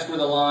we Because that's where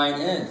the line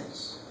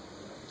ends.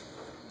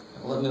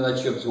 Let me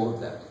let you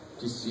absorb that.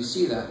 Do you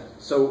see that?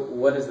 So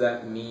what does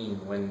that mean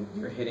when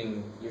you're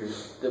hitting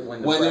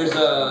when there's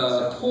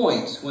a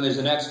point, when there's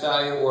an x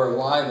value or a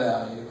y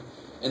value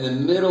in the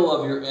middle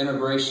of your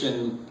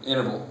integration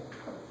interval,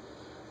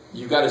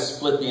 you've got to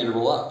split the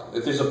interval up.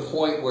 If there's a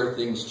point where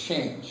things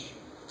change,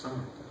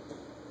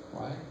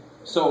 right?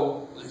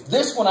 So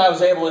this one I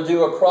was able to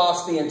do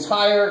across the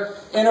entire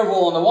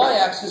interval on the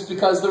y-axis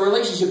because the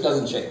relationship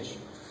doesn't change.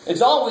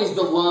 It's always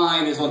the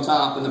line is on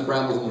top and the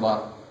parabola's on the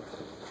bottom.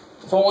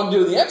 If I want to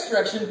do the x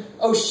direction,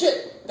 oh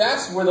shit,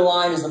 that's where the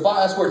line is the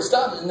bottom, that's where it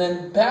stops, and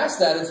then past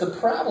that, it's the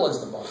parabola is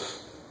the bottom.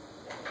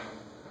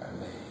 I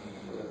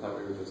thought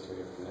we were just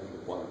doing it from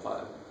 -1 to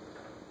 5.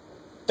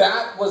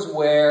 That was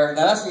where,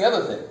 now that's the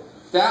other thing.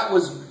 That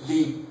was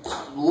the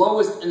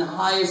lowest and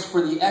highest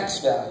for the x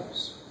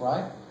values,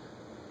 right?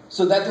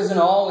 So that doesn't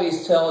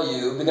always tell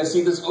you, because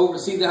see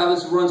how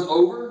this runs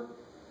over?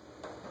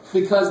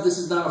 Because this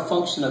is not a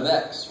function of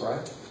x,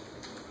 right?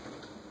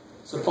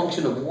 It's a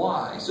function of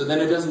y. So then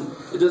it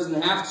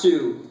doesn't have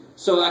to.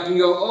 So I can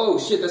go, oh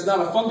shit, that's not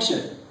a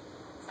function.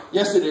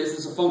 Yes, it is.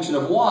 It's a function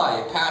of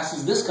y. It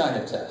passes this kind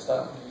of test.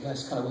 You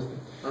guys kind of with me?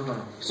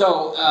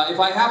 So if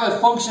I have a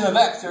function of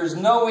x, there's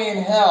no way in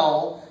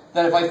hell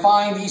that if I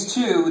find these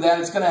two, that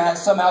it's going to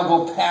somehow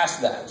go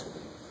past that.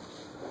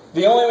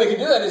 The only way you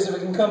can do that is if it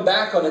can come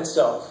back on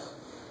itself.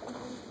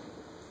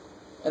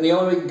 And the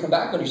only way you can come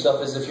back on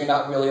yourself is if you're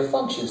not really a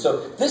function.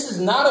 So this is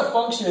not a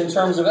function in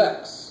terms of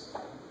x.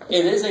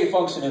 It is a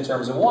function in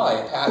terms of y.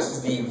 It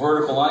passes the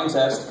vertical line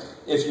test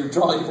if you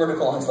draw your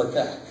vertical lines like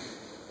that.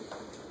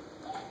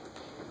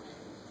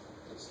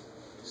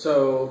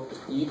 So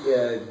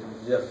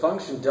the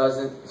function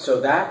doesn't, so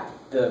that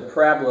the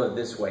parabola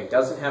this way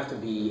doesn't have to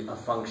be a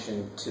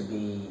function to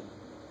be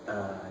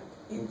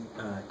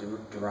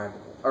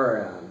derivable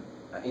or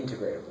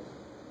integratable.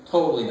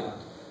 Totally not.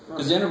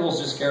 Because intervals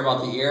just care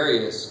about the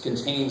areas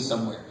contained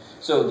somewhere.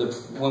 So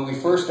when we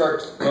first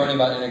start learning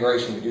about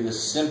integration, we do the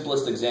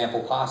simplest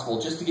example possible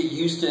just to get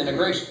used to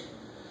integration.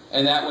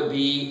 And that would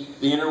be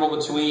the interval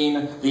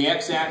between the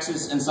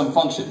x-axis and some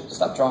function.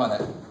 Stop drawing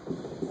that.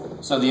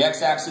 So the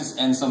x-axis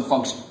and some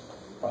function,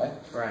 right?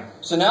 Right.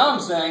 So now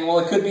I'm saying, well,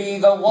 it could be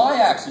the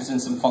y-axis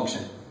and some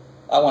function.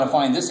 I want to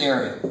find this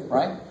area,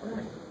 right?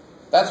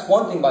 That's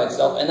one thing by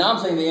itself. And now I'm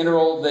saying the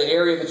integral, the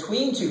area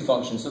between two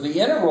functions. So the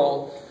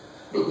integral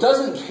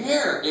doesn't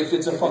care if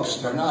it's a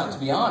function or not, to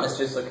be honest.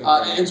 Just looking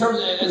in terms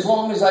of, as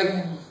long as I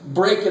can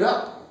break it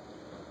up.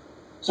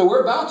 So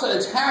we're about to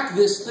attack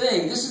this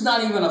thing. This is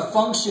not even a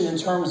function in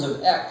terms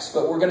of x,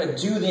 but we're going to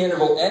do the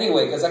interval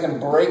anyway because I can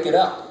break it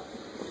up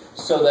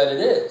so that it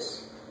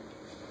is.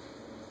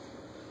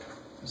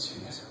 Let's see,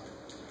 guys.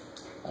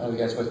 I don't know if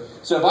you guys would.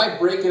 So if I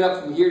break it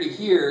up from here to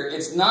here,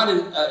 it's not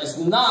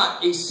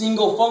a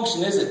single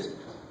function, is it?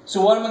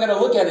 So what am I going to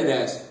look at it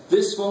as?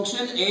 This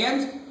function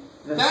and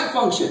that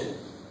function.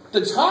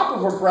 The top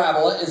of a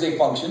parabola is a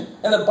function,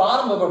 and the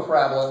bottom of a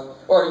parabola,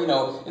 or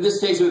in this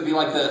case it would be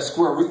like the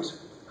square root.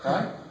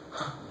 Right?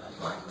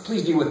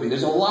 Please be with me.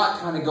 There's a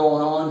lot kind of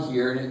going on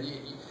here. And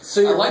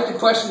so I like the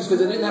questions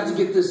because I didn't have to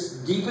get this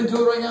deep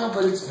into it right now,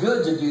 but it's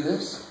good to do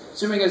this.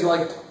 So many guys are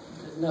like,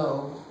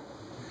 no.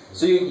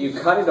 So you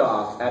cut it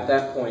off at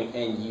that point,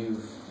 and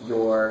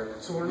you're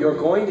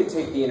going to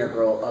take the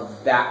integral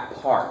of that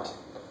part,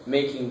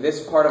 making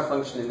this part a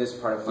function and this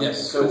part a function.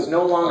 Yes, so it's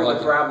no longer the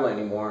parabola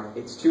anymore.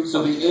 It's two functions.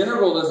 So the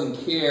integral doesn't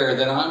care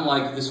that I'm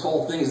like, this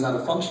whole thing is not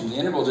a function. The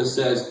integral just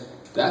says,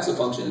 that's a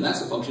function and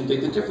that's a function.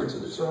 Take the difference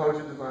of the two. So how would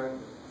you define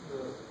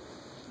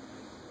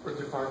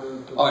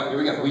the... All right, here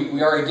we go.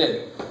 We already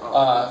did.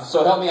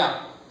 So help me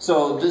out.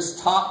 So this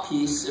top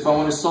piece, if I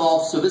want to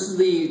solve, so this is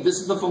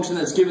the function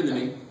that's given to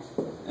me,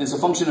 and it's a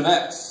function of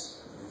x.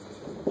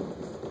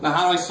 Now,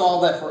 how do I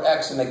solve that for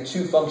x and make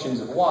two functions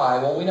of y?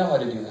 Well, we know how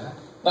to do that.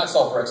 Not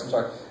solve for x. I'm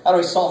sorry. How do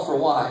I solve for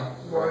y?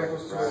 Y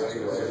equals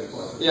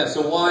 2. Yeah.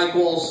 So y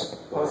equals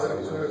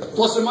Positive 2.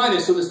 plus or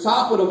minus. So this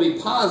top one will be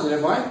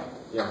positive, right?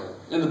 Yeah.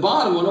 And the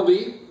bottom one will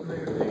be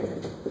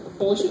Negative.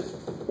 holy shit.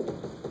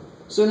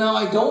 So now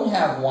I don't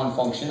have one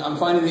function. I'm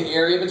finding the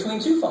area between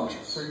two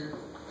functions.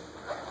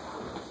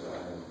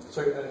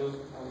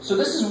 So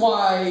this is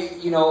why,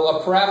 a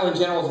parabola in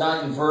general is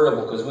not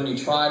invertible, because when you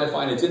try to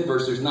find its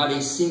inverse, there's not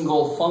a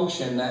single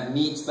function that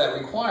meets that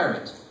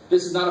requirement.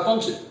 This is not a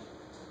function.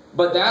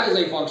 But that is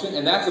a function,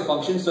 and that's a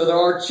function, so there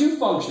are two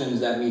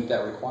functions that meet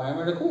that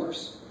requirement, of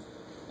course.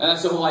 And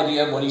that's the whole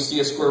idea of when you see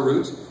a square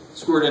root.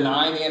 Square root of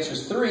 9, the answer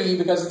is 3,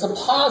 because it's a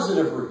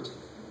positive root.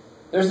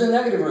 There's the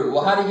negative root.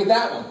 Well, how do you get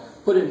that one?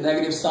 Put a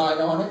negative sign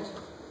on it,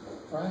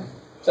 right?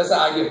 So that's the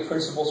idea of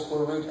principal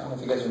square root. I don't know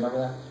if you guys remember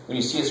that. When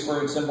you see a square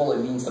root symbol, it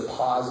means the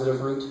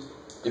positive root.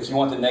 If you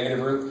want the negative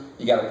root,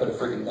 you got to put a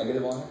freaking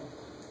negative on it.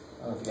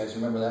 I don't know if you guys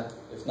remember that.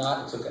 If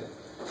not, it's okay.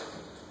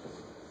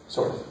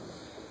 Sort of.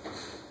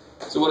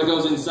 So when it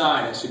goes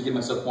inside, I should give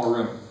myself more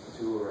room.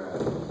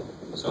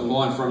 So I'm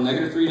going from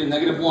 -3 to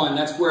 -1.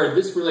 That's where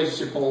this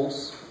relationship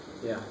holds.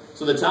 Yeah.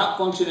 So the top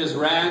function is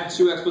rad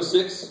 2x plus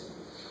 6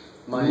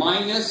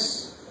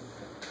 minus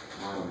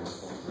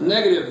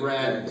negative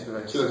rad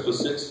 2x plus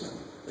 6.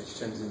 Which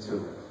turns into a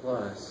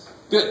plus.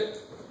 Good.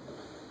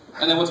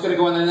 And then what's going to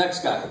go in the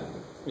next guy?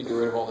 We get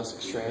rid of all this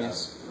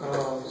extraneous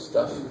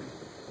stuff.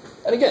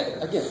 And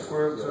again.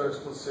 Square root of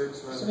 2x plus 6.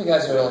 Some of you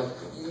guys are like,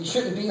 you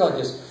shouldn't be like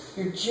this.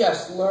 You're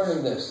just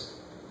learning this.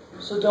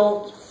 So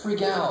don't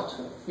freak out.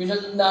 You're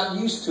just not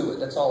used to it.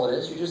 That's all it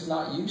is. You're just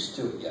not used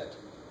to it yet.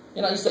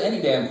 You're not used to any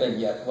damn thing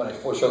yet when I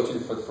show it to you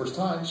for the first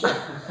time. Sure.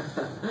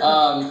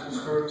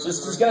 So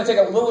it's going to take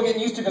a little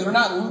getting used to because we're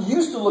not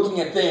used to looking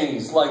at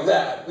things like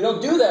that. We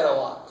don't do that a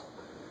lot,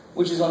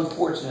 which is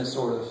unfortunate,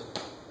 sort of.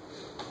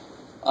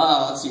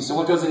 Let's see. So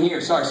what goes in here?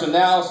 Sorry. So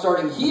now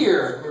starting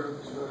here,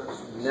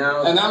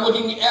 and now I'm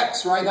looking at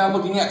x, right? Now I'm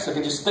looking at x. I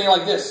can just stay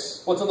like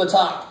this. What's on the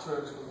top?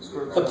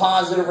 The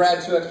positive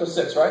rad 2x plus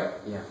 6, right?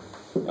 Yeah.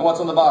 And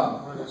what's on the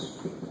bottom? Minus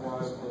y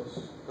plus...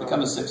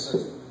 Becomes a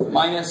 6.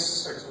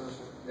 Minus...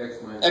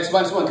 X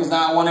minus 1, because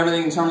now I want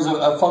everything in terms of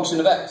a function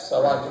of x. I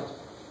like it.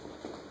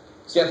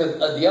 See,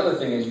 the other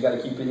thing is you got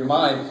to keep in your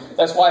mind,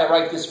 that's why I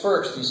write this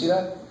first. Do you see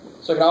that?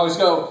 So I can always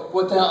go,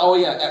 what the hell? Oh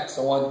yeah, x.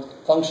 I want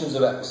functions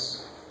of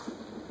x.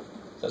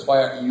 That's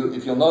why,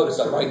 if you'll notice,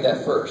 I write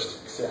that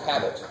first. It's a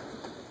habit.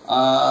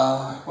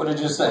 What did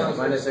you just say?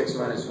 Minus x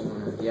minus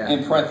 1. Yeah.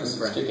 In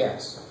parentheses, kick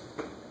ass.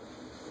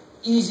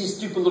 Easy,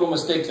 stupid little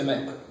mistake to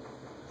make.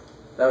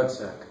 That would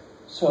suck.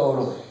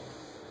 Totally.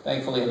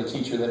 Thankfully, I have a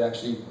teacher that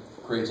actually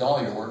grades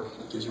all your work,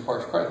 gives you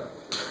partial credit.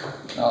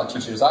 All the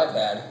teachers I've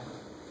had,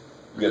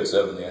 you got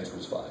 7, the answer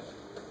was 5.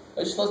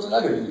 I just left a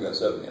nugget, you got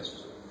 7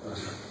 answers.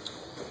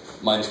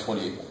 Minus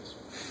 28 points.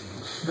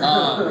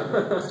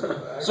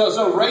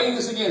 So rating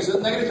this again. So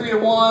negative 3 to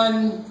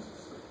 1.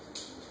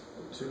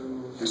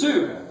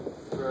 2.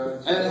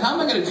 And how am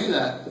I going to do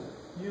that?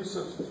 Use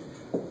substitution.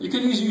 You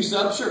could use u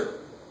sub, sure.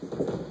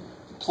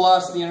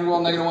 Plus the integral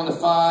negative 1 to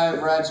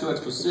 5, rad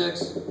 2x plus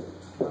 6,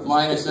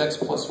 minus x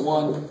plus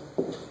 1.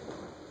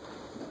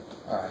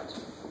 Alright.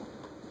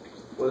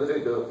 Why did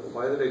it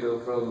go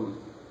from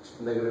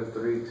negative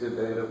 3 to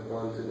negative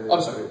 1 to negative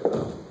I'm sorry. 3?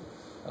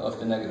 I left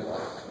the negative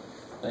on.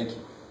 Thank you.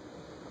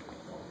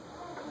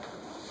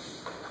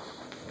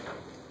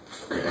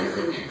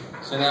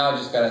 So now I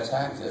just got to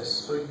attack this.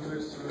 So u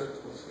is 2x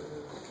plus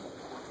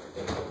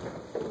 6.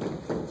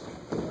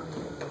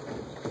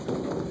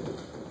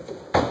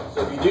 So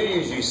if you do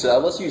use u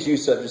sub, let's use u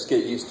sub, just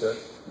get used to it.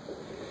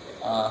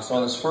 So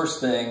on this first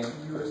thing,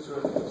 U is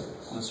 2x plus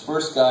 6. on this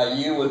first guy,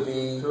 u would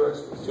be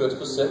 2x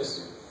plus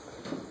 6.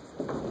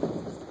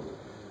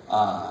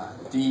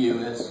 Du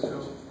is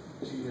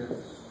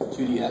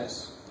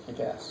 2dx. Kick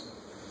ass.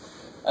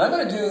 And I'm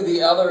going to do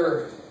the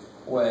other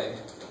way.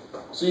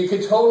 So you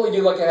could totally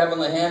do like I have on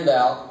the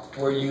handout,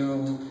 where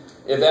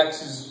if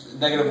x is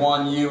negative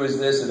 1, u is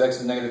this. If x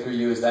is negative 3,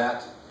 u is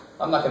that.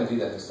 I'm not going to do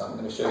that this time. I'm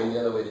going to show you the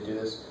other way to do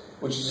this,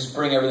 which is just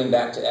bring everything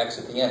back to x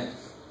at the end.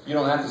 You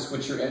don't have to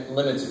switch your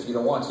limits if you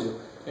don't want to.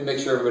 Let me make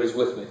sure everybody's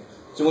with me.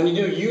 So when you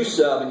do u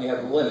sub and you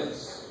have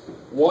limits,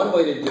 one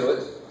way to do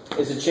it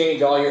is to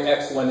change all your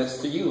x limits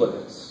to u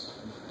limits.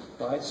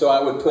 Right? So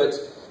I would put,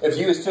 if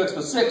u is 2x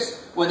plus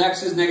 6, when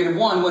x is negative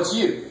 1, what's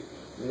u?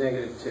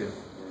 Negative 2.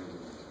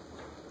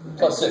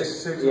 Plus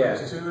 6. Yeah.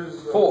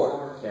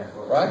 4. Yeah.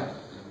 Right?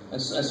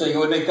 And so you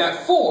would make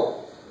that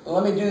 4. But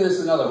let me do this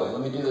another way.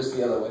 Let me do this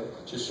the other way.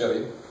 Just show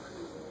you.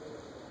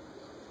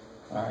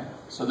 Alright.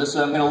 So this,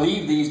 I'm going to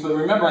leave these, but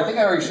remember, I think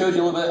I already showed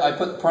you a little bit. I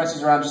put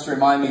parentheses around just to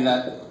remind me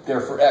that they're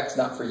for x,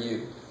 not for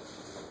u.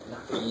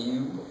 Not for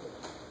u.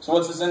 So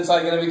what's this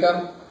inside going to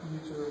become? U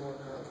to the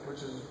 1/2,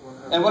 which is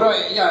 1/2. And what do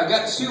I, I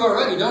got 2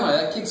 already, don't I?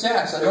 That kicks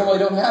ass. I normally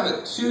don't have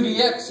it. 2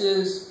 dx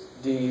is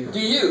du.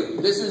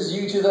 This is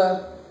u to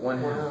the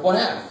 1/2.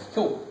 1/2.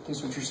 Cool.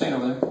 That's what you're saying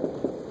over there.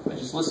 If I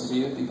just listen to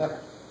you, it'd be better.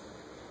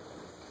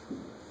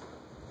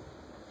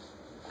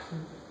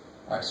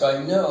 Alright, so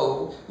I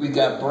know we've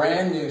got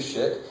brand new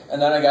shit,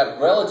 and then I got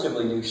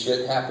relatively new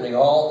shit happening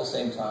all at the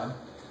same time.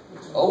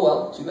 Oh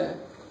well, too bad.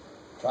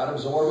 Try to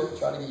absorb it,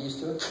 try to get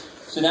used to it.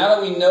 So now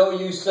that we know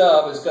u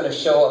sub is going to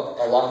show up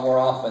a lot more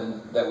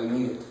often that we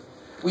need it.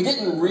 We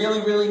didn't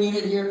really need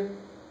it here,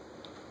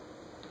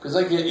 because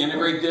I could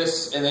integrate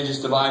this and then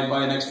just divide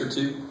by an extra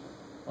 2.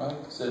 Right?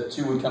 So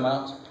 2 would come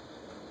out.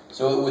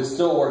 So it would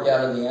still work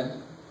out in the end.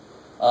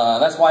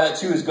 That's why that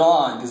 2 is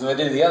gone, because if I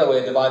did it the other way,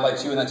 I'd divide by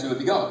 2 and that 2 would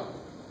be gone.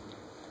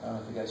 I don't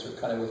know if you guys are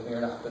kind of with me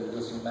or not, but it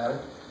doesn't matter.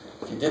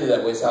 If you did it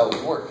that way, it's how it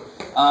would work.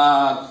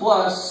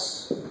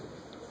 Plus,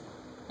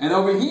 and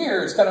over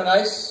here, it's kind of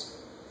nice.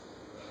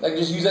 I can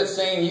just use that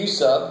same u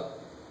sub,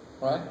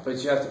 right? But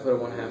you have to put a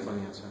 1/2 on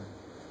the outside.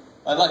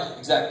 I like it,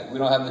 exactly. We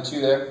don't have the 2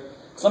 there.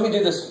 So let me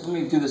do this. Let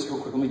me do this real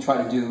quick. Let me try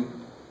to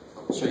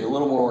show you a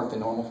little more work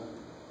than normal.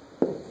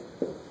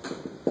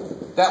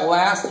 That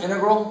last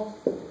integral,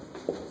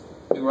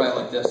 we write it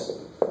like this.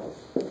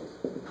 Do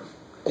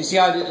you see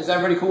how is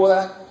everybody cool with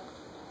that?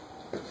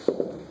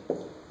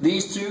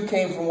 These 2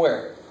 came from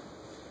where?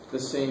 The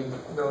same.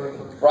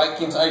 Right?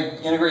 Can I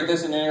integrate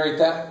this and integrate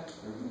that?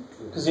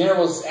 Because the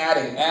integral is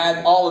adding.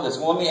 Add all of this.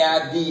 Well, let me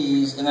add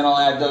these, and then I'll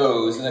add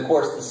those. And of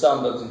course, the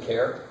sum doesn't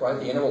care. Right?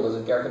 The integral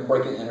doesn't care. I can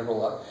break an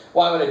integral up.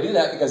 Why would I do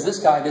that? Because this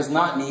guy does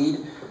not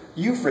need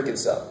u freaking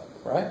sub.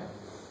 Right?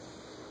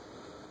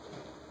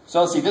 So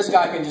let's see, this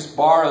guy can just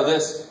borrow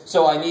this.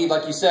 So I need,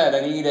 like you said,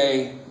 I need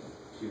a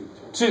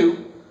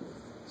 2.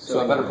 So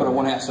I better put a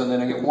 1/2. So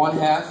then I get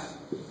 1/2,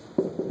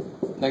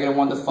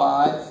 -1 to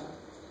 5.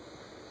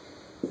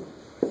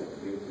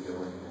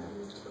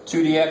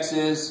 2 dx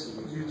is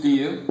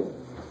du.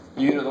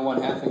 U to the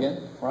 1/2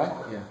 again, right?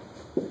 Yeah.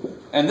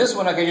 And this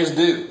one I can just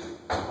do.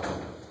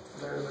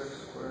 Negative x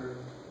squared.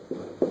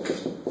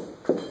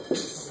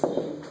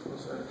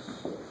 Plus x.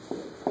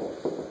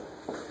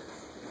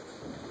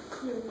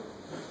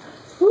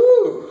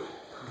 Woo!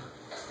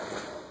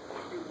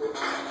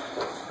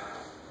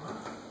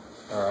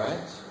 Alright.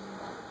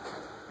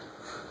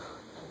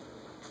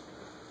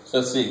 So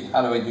let's see,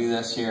 how do we do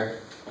this here?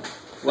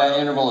 That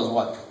interval is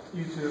what?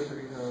 U to the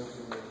 3 halves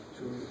and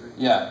 2 and 3.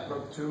 Yeah. No,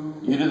 2.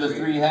 U to the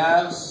 3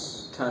 halves,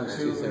 Times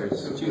 2/3.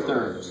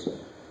 2/3.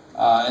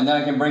 And then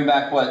I can bring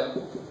back what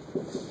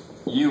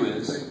U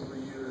is. Basically,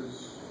 U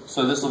is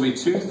So this will be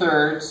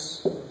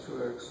 2/3,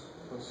 2x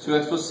plus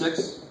 2x plus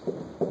 6,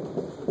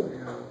 3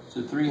 halves.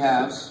 so 3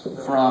 halves,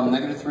 from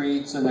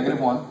 -3 to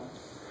 -1.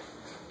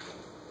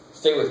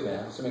 Stay with me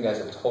now. Some of you guys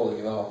have totally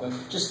given up.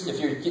 Just, if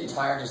you're getting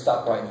tired, just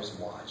stop writing, just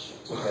watch.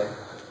 It's okay.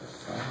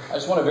 I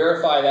just want to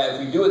verify that if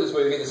we do it this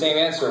way, we get the same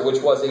answer,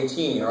 which was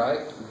 18,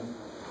 right?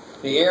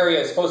 The area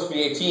is supposed to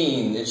be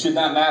 18. It should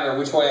not matter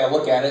which way I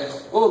look at it.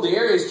 Oh, the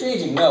area is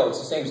changing. No, it's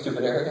the same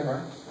stupid area,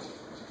 right?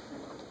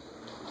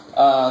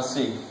 Let's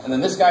see. And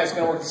then this guy's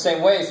going to work the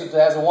same way, since it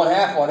has a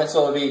 1/2 on it,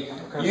 so it'll be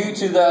U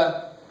to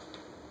the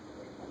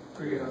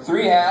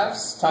 3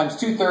 halves times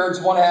 2/3,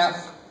 1/2.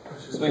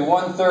 So it'll be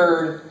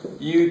 1/3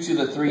 U to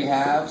the 3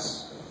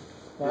 halves.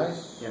 Right?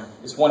 Yeah.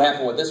 It's 1/2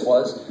 of what this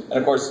was. And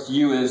of course,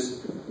 U is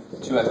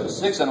 2x plus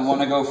 6. And I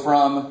want to go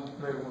from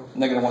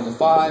 -1 to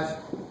 5.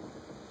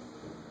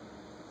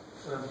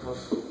 And plus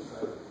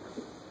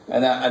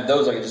And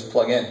those I can just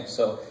plug in.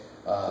 So,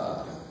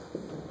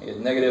 you get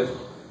negative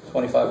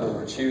 25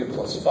 over 2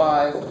 plus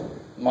 5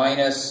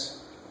 minus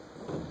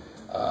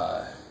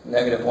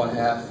negative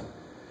 1/2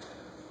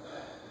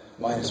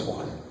 minus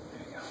 1. There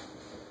you go.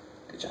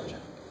 Good job,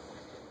 John.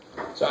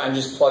 So I'm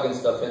just plugging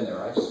stuff in there,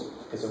 right? Just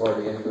because I've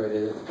already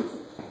integrated it.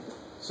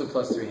 So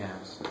plus 3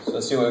 halves. So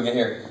let's see what we get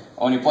here.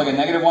 When you plug a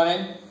 -1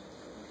 in,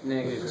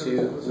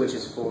 -2, which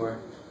is 4.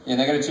 yeah,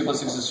 -2 plus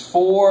 6 is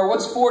 4.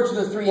 What's 4 to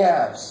the 3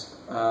 halves?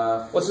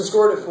 What's the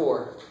square root of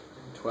 4?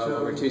 12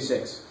 over 2,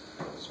 6.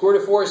 Square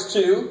root of 4 is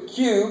 2.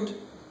 Cubed,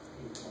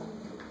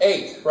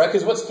 8. Right?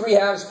 Because what's 3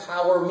 halves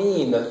power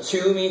mean? The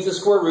 2 means the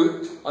square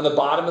root. On the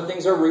bottom of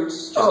things are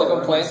roots, just like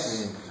on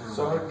plants.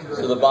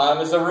 So the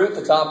bottom is the root,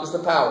 the top is the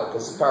power.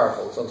 Because it's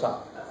powerful. It's on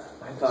top.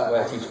 I That's the way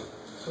I thought teach it.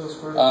 so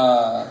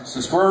So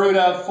square root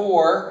of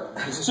 4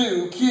 is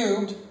 2.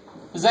 Cubed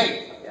is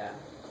 8. yeah.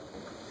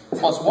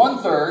 Plus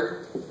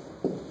 1/3.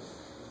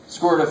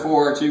 Square root of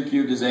 4, 2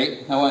 cubed is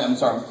 8. No, I'm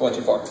sorry, I'm going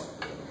too far.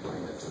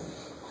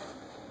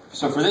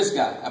 So for this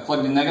guy, I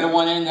plugged a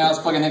 -1 in, now let's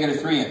plug a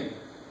 -3 in.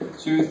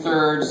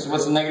 2/3,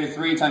 what's the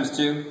 -3 times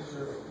 2?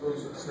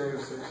 it's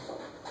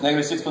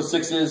negative 6. -6 plus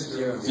 6 is?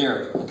 0.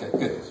 0. Okay,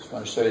 good. Just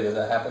want to show you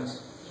that happens.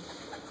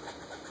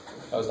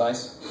 That was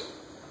nice.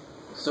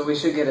 So we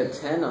should get a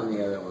 10 on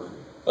the other one.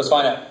 Let's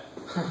find out.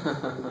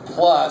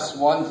 Plus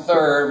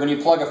 1/3. When you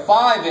plug a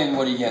 5 in,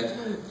 what do you get?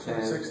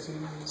 10.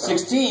 16.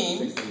 16.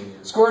 16.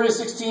 Square root of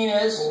 16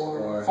 is?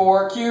 4.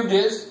 4 cubed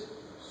is?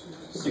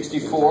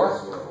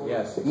 64.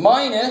 Yes.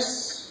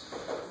 Minus,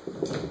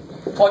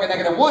 plug a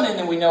 -1 in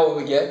and we know what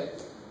we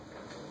get.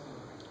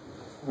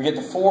 We get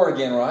the 4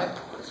 again, right?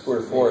 Square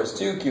root of 4 is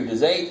 2, cubed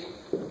is 8.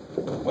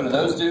 What do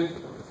those do?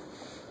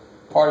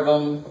 Part of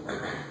them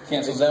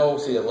cancels out. We'll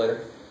see that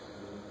later.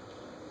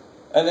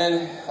 And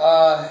then,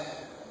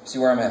 see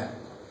where I'm at.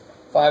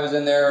 5 is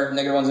in there,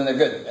 -1's in there,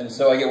 good. And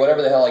so I get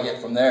whatever the hell I get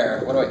from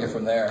there. What do I get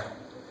from there?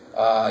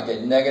 I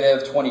get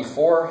negative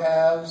 24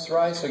 halves,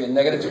 right? So I get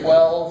negative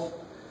 12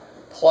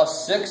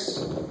 plus 6.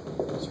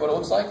 That's what it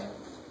looks like.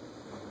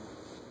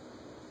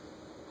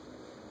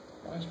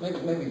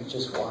 Maybe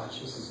just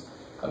watch.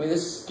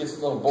 This gets a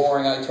little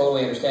boring. I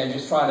totally understand. You're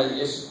just trying to.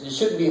 It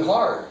shouldn't be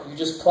hard. You're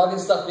just plugging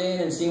stuff in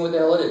and seeing what the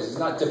hell it is. It's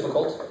not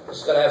difficult. You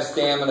just gotta have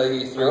stamina to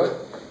get through it,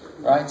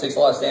 right? It takes a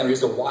lot of stamina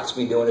just to watch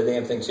me doing the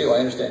damn thing too. I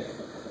understand.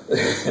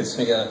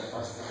 So,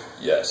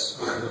 yes.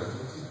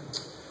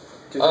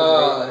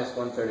 2/3 minus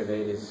 1/3 of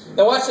 8 is.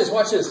 Now watch this.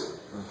 Watch this.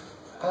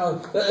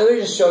 Let me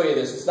just show you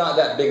this. It's not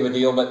that big of a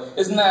deal, but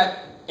isn't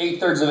that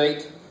 8/3 of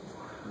 8?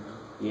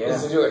 Yeah.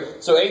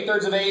 So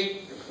 8/3 of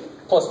 8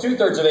 plus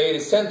 2/3 of 8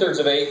 is 10/3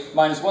 of 8,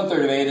 minus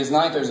 1/3 of 8 is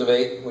 9/3 of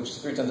 8, which is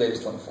 3 times 8 is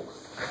 24.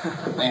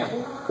 Bam,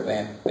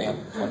 bam, bam,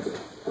 24.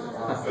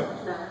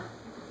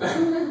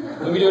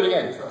 Let me do it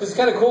again. This is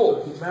kind of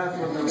cool.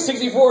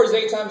 64 is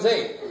 8 times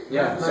 8.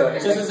 Yeah. So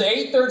So this is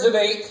 8/3 of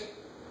 8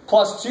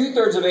 plus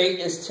 2/3 of 8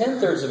 is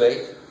 10/3 of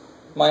 8,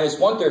 minus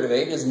 1/3 of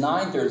 8 is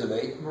 9/3 of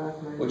 8,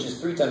 which is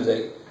 3 times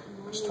 8,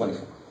 which is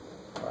 24.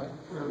 Right?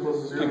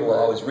 People are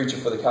always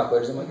reaching for the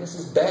calculators. I'm like, this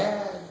is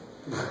bad.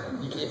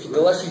 The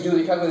less you do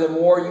the calculator, the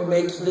more you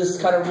make this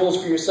kind of rules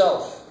for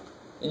yourself.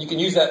 And you can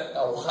use that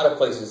a lot of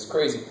places. It's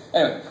crazy.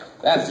 Anyway,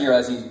 that's your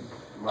as he.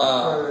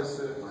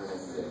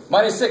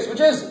 Minus 6, which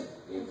is?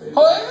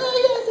 Oh,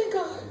 yeah, thank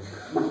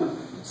God.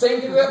 Same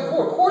thing we had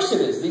before. Of course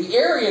it is. The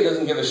area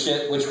doesn't give a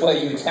shit which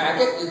way you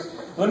attack it. It's,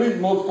 let me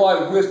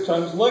multiply width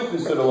times length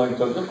instead of length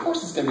times. Of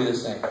course it's going to be the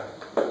same.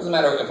 Doesn't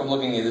matter if I'm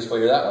looking at it this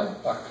way or that way.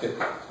 All right, good.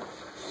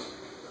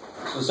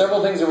 So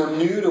several things that were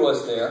new to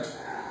us there.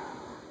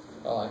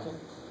 I like it.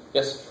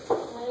 Yes?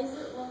 Why is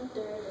it 1/3 and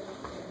 1/3?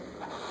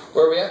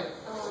 Where are we at?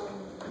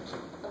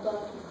 Above,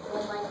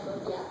 1 line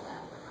above the that.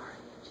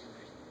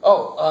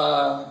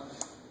 Oh,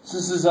 so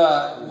this is,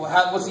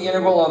 what's the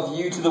integral of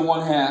u to the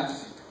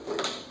 1/2?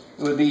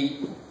 It would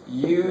be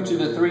u to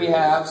the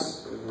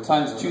 3/2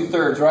 times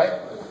 2/3, right?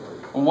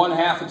 And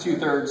 1/2 of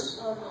 2/3.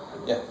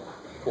 Yeah,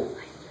 cool.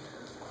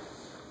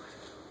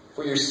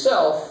 For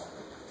yourself,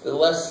 the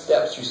less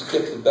steps you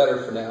skip, the better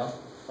for now,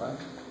 right?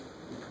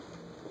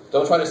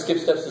 Don't try to skip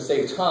steps to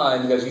save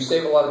time, because you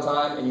save a lot of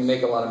time and you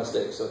make a lot of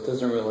mistakes, so it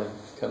doesn't really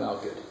come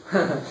out good.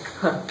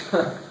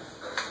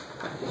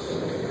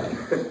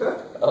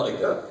 I like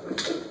that.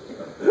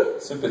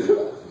 Sympathy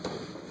laugh.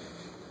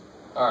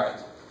 Alright,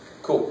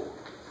 cool.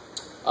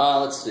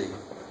 Let's see.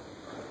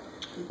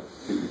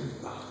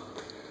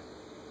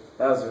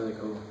 That was really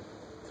cool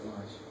to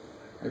watch.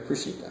 I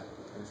appreciate that.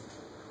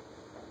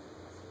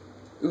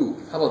 Ooh,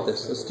 how about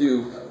this? Let's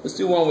do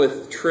one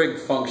with trig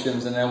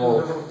functions, and then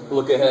we'll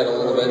look ahead a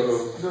little bit.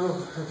 No.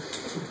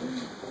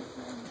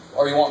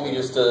 Or you want me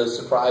just to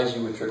surprise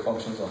you with trig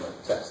functions on the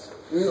test?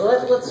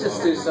 Let's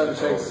just do some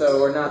tricks so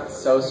we're not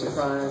so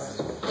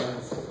surprised.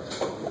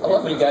 I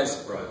love when you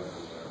guys.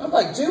 I'm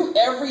like, do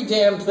every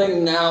damn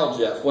thing now,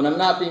 Jeff. When I'm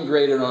not being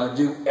graded on, I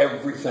do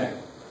everything.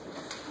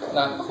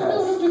 Not, okay, no,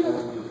 don't do that.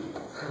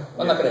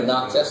 I'm not going to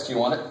not test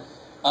you on it.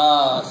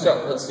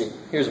 So let's see.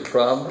 Here's a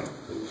problem.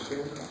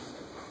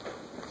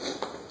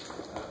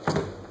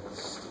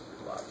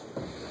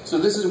 So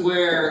this is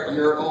where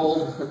your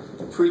old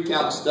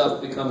pre-calc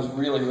stuff becomes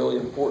really, really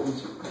important,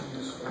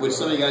 which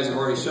some of you guys have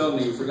already shown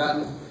me. You've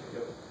forgotten?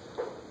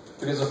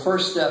 Because the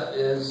first step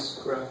is...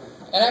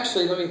 And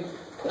actually,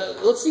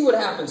 let's see what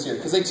happens here.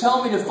 Because they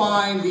tell me to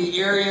find the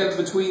area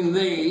between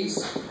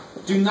these.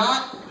 Do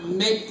not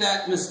make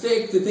that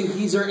mistake to think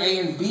these are A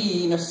and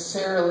B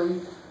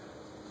necessarily.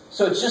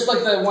 So it's just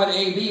like the one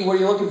AB. What are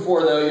you looking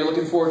for, though? You're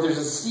looking for if there's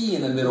a C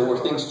in the middle where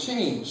things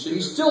change. So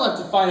you still have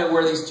to find out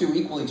where these two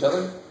equal each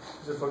other.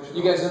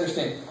 You guys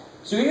understand?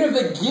 So even if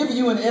they give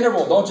you an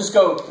interval, don't just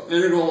go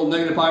integral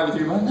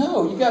 -π/3.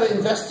 No, you got to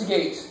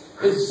investigate.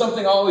 Is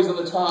something always on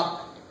the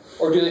top,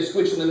 or do they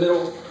switch in the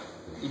middle?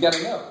 You got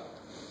to know.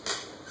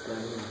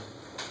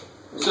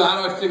 So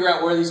how do I figure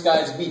out where these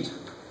guys meet?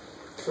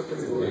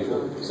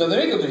 So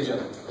they're equal to each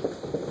other.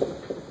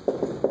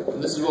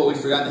 And this is what we've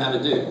forgotten how to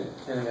do.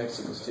 Tan of x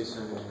equals 2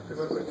 sin x.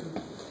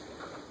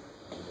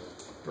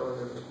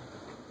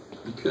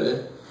 You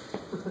could.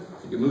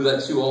 You could move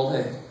that 2 all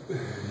day.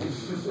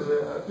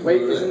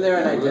 Wait, isn't there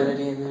an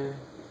identity in there?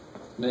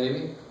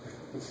 Maybe.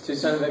 2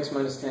 sin of x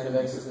minus tan of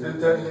x isn't it?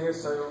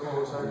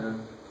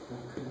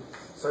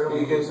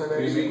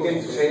 You can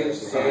change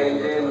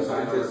tangents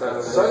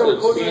into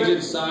So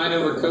tangent sine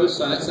over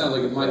cosine. That sounds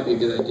like it might be a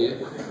good idea.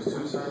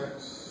 2 sin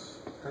x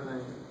and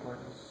then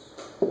minus.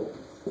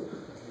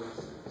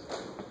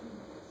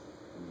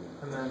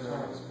 And then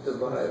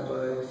divide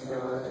by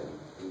sine.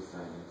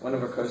 1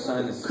 over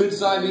cosine is... Could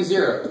sine be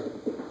 0?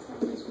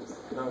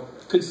 no,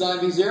 Could sine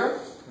be 0?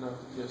 no,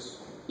 yes.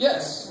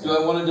 Yes. Do I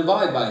want to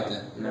divide by it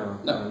then? No.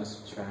 No. I want to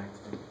subtract.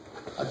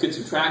 I could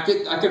subtract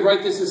it. I could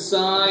write this as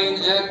sine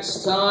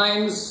x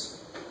times,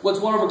 what's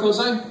 1 over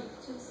cosine?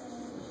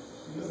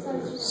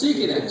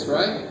 Secant x,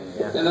 right?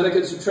 Yeah. And then I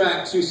could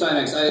subtract 2 sine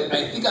x.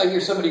 I think I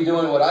hear somebody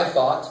doing what I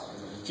thought.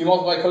 If you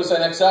multiply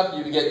cosine x up,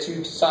 you get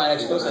 2 sine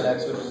x cosine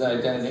x, which is an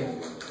identity.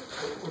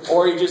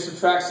 Or you just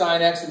subtract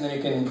sine x and then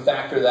you can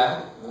factor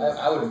that.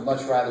 I would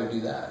much rather do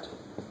that,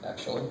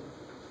 actually.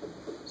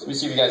 So let me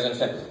see if you guys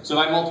understand. So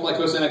if I multiply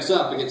cosine x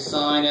up, I get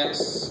sine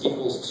x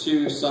equals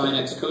 2 sine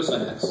x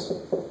cosine x.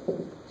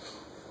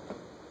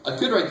 I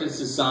could write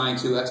this as sine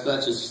 2x, but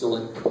that's just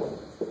silly.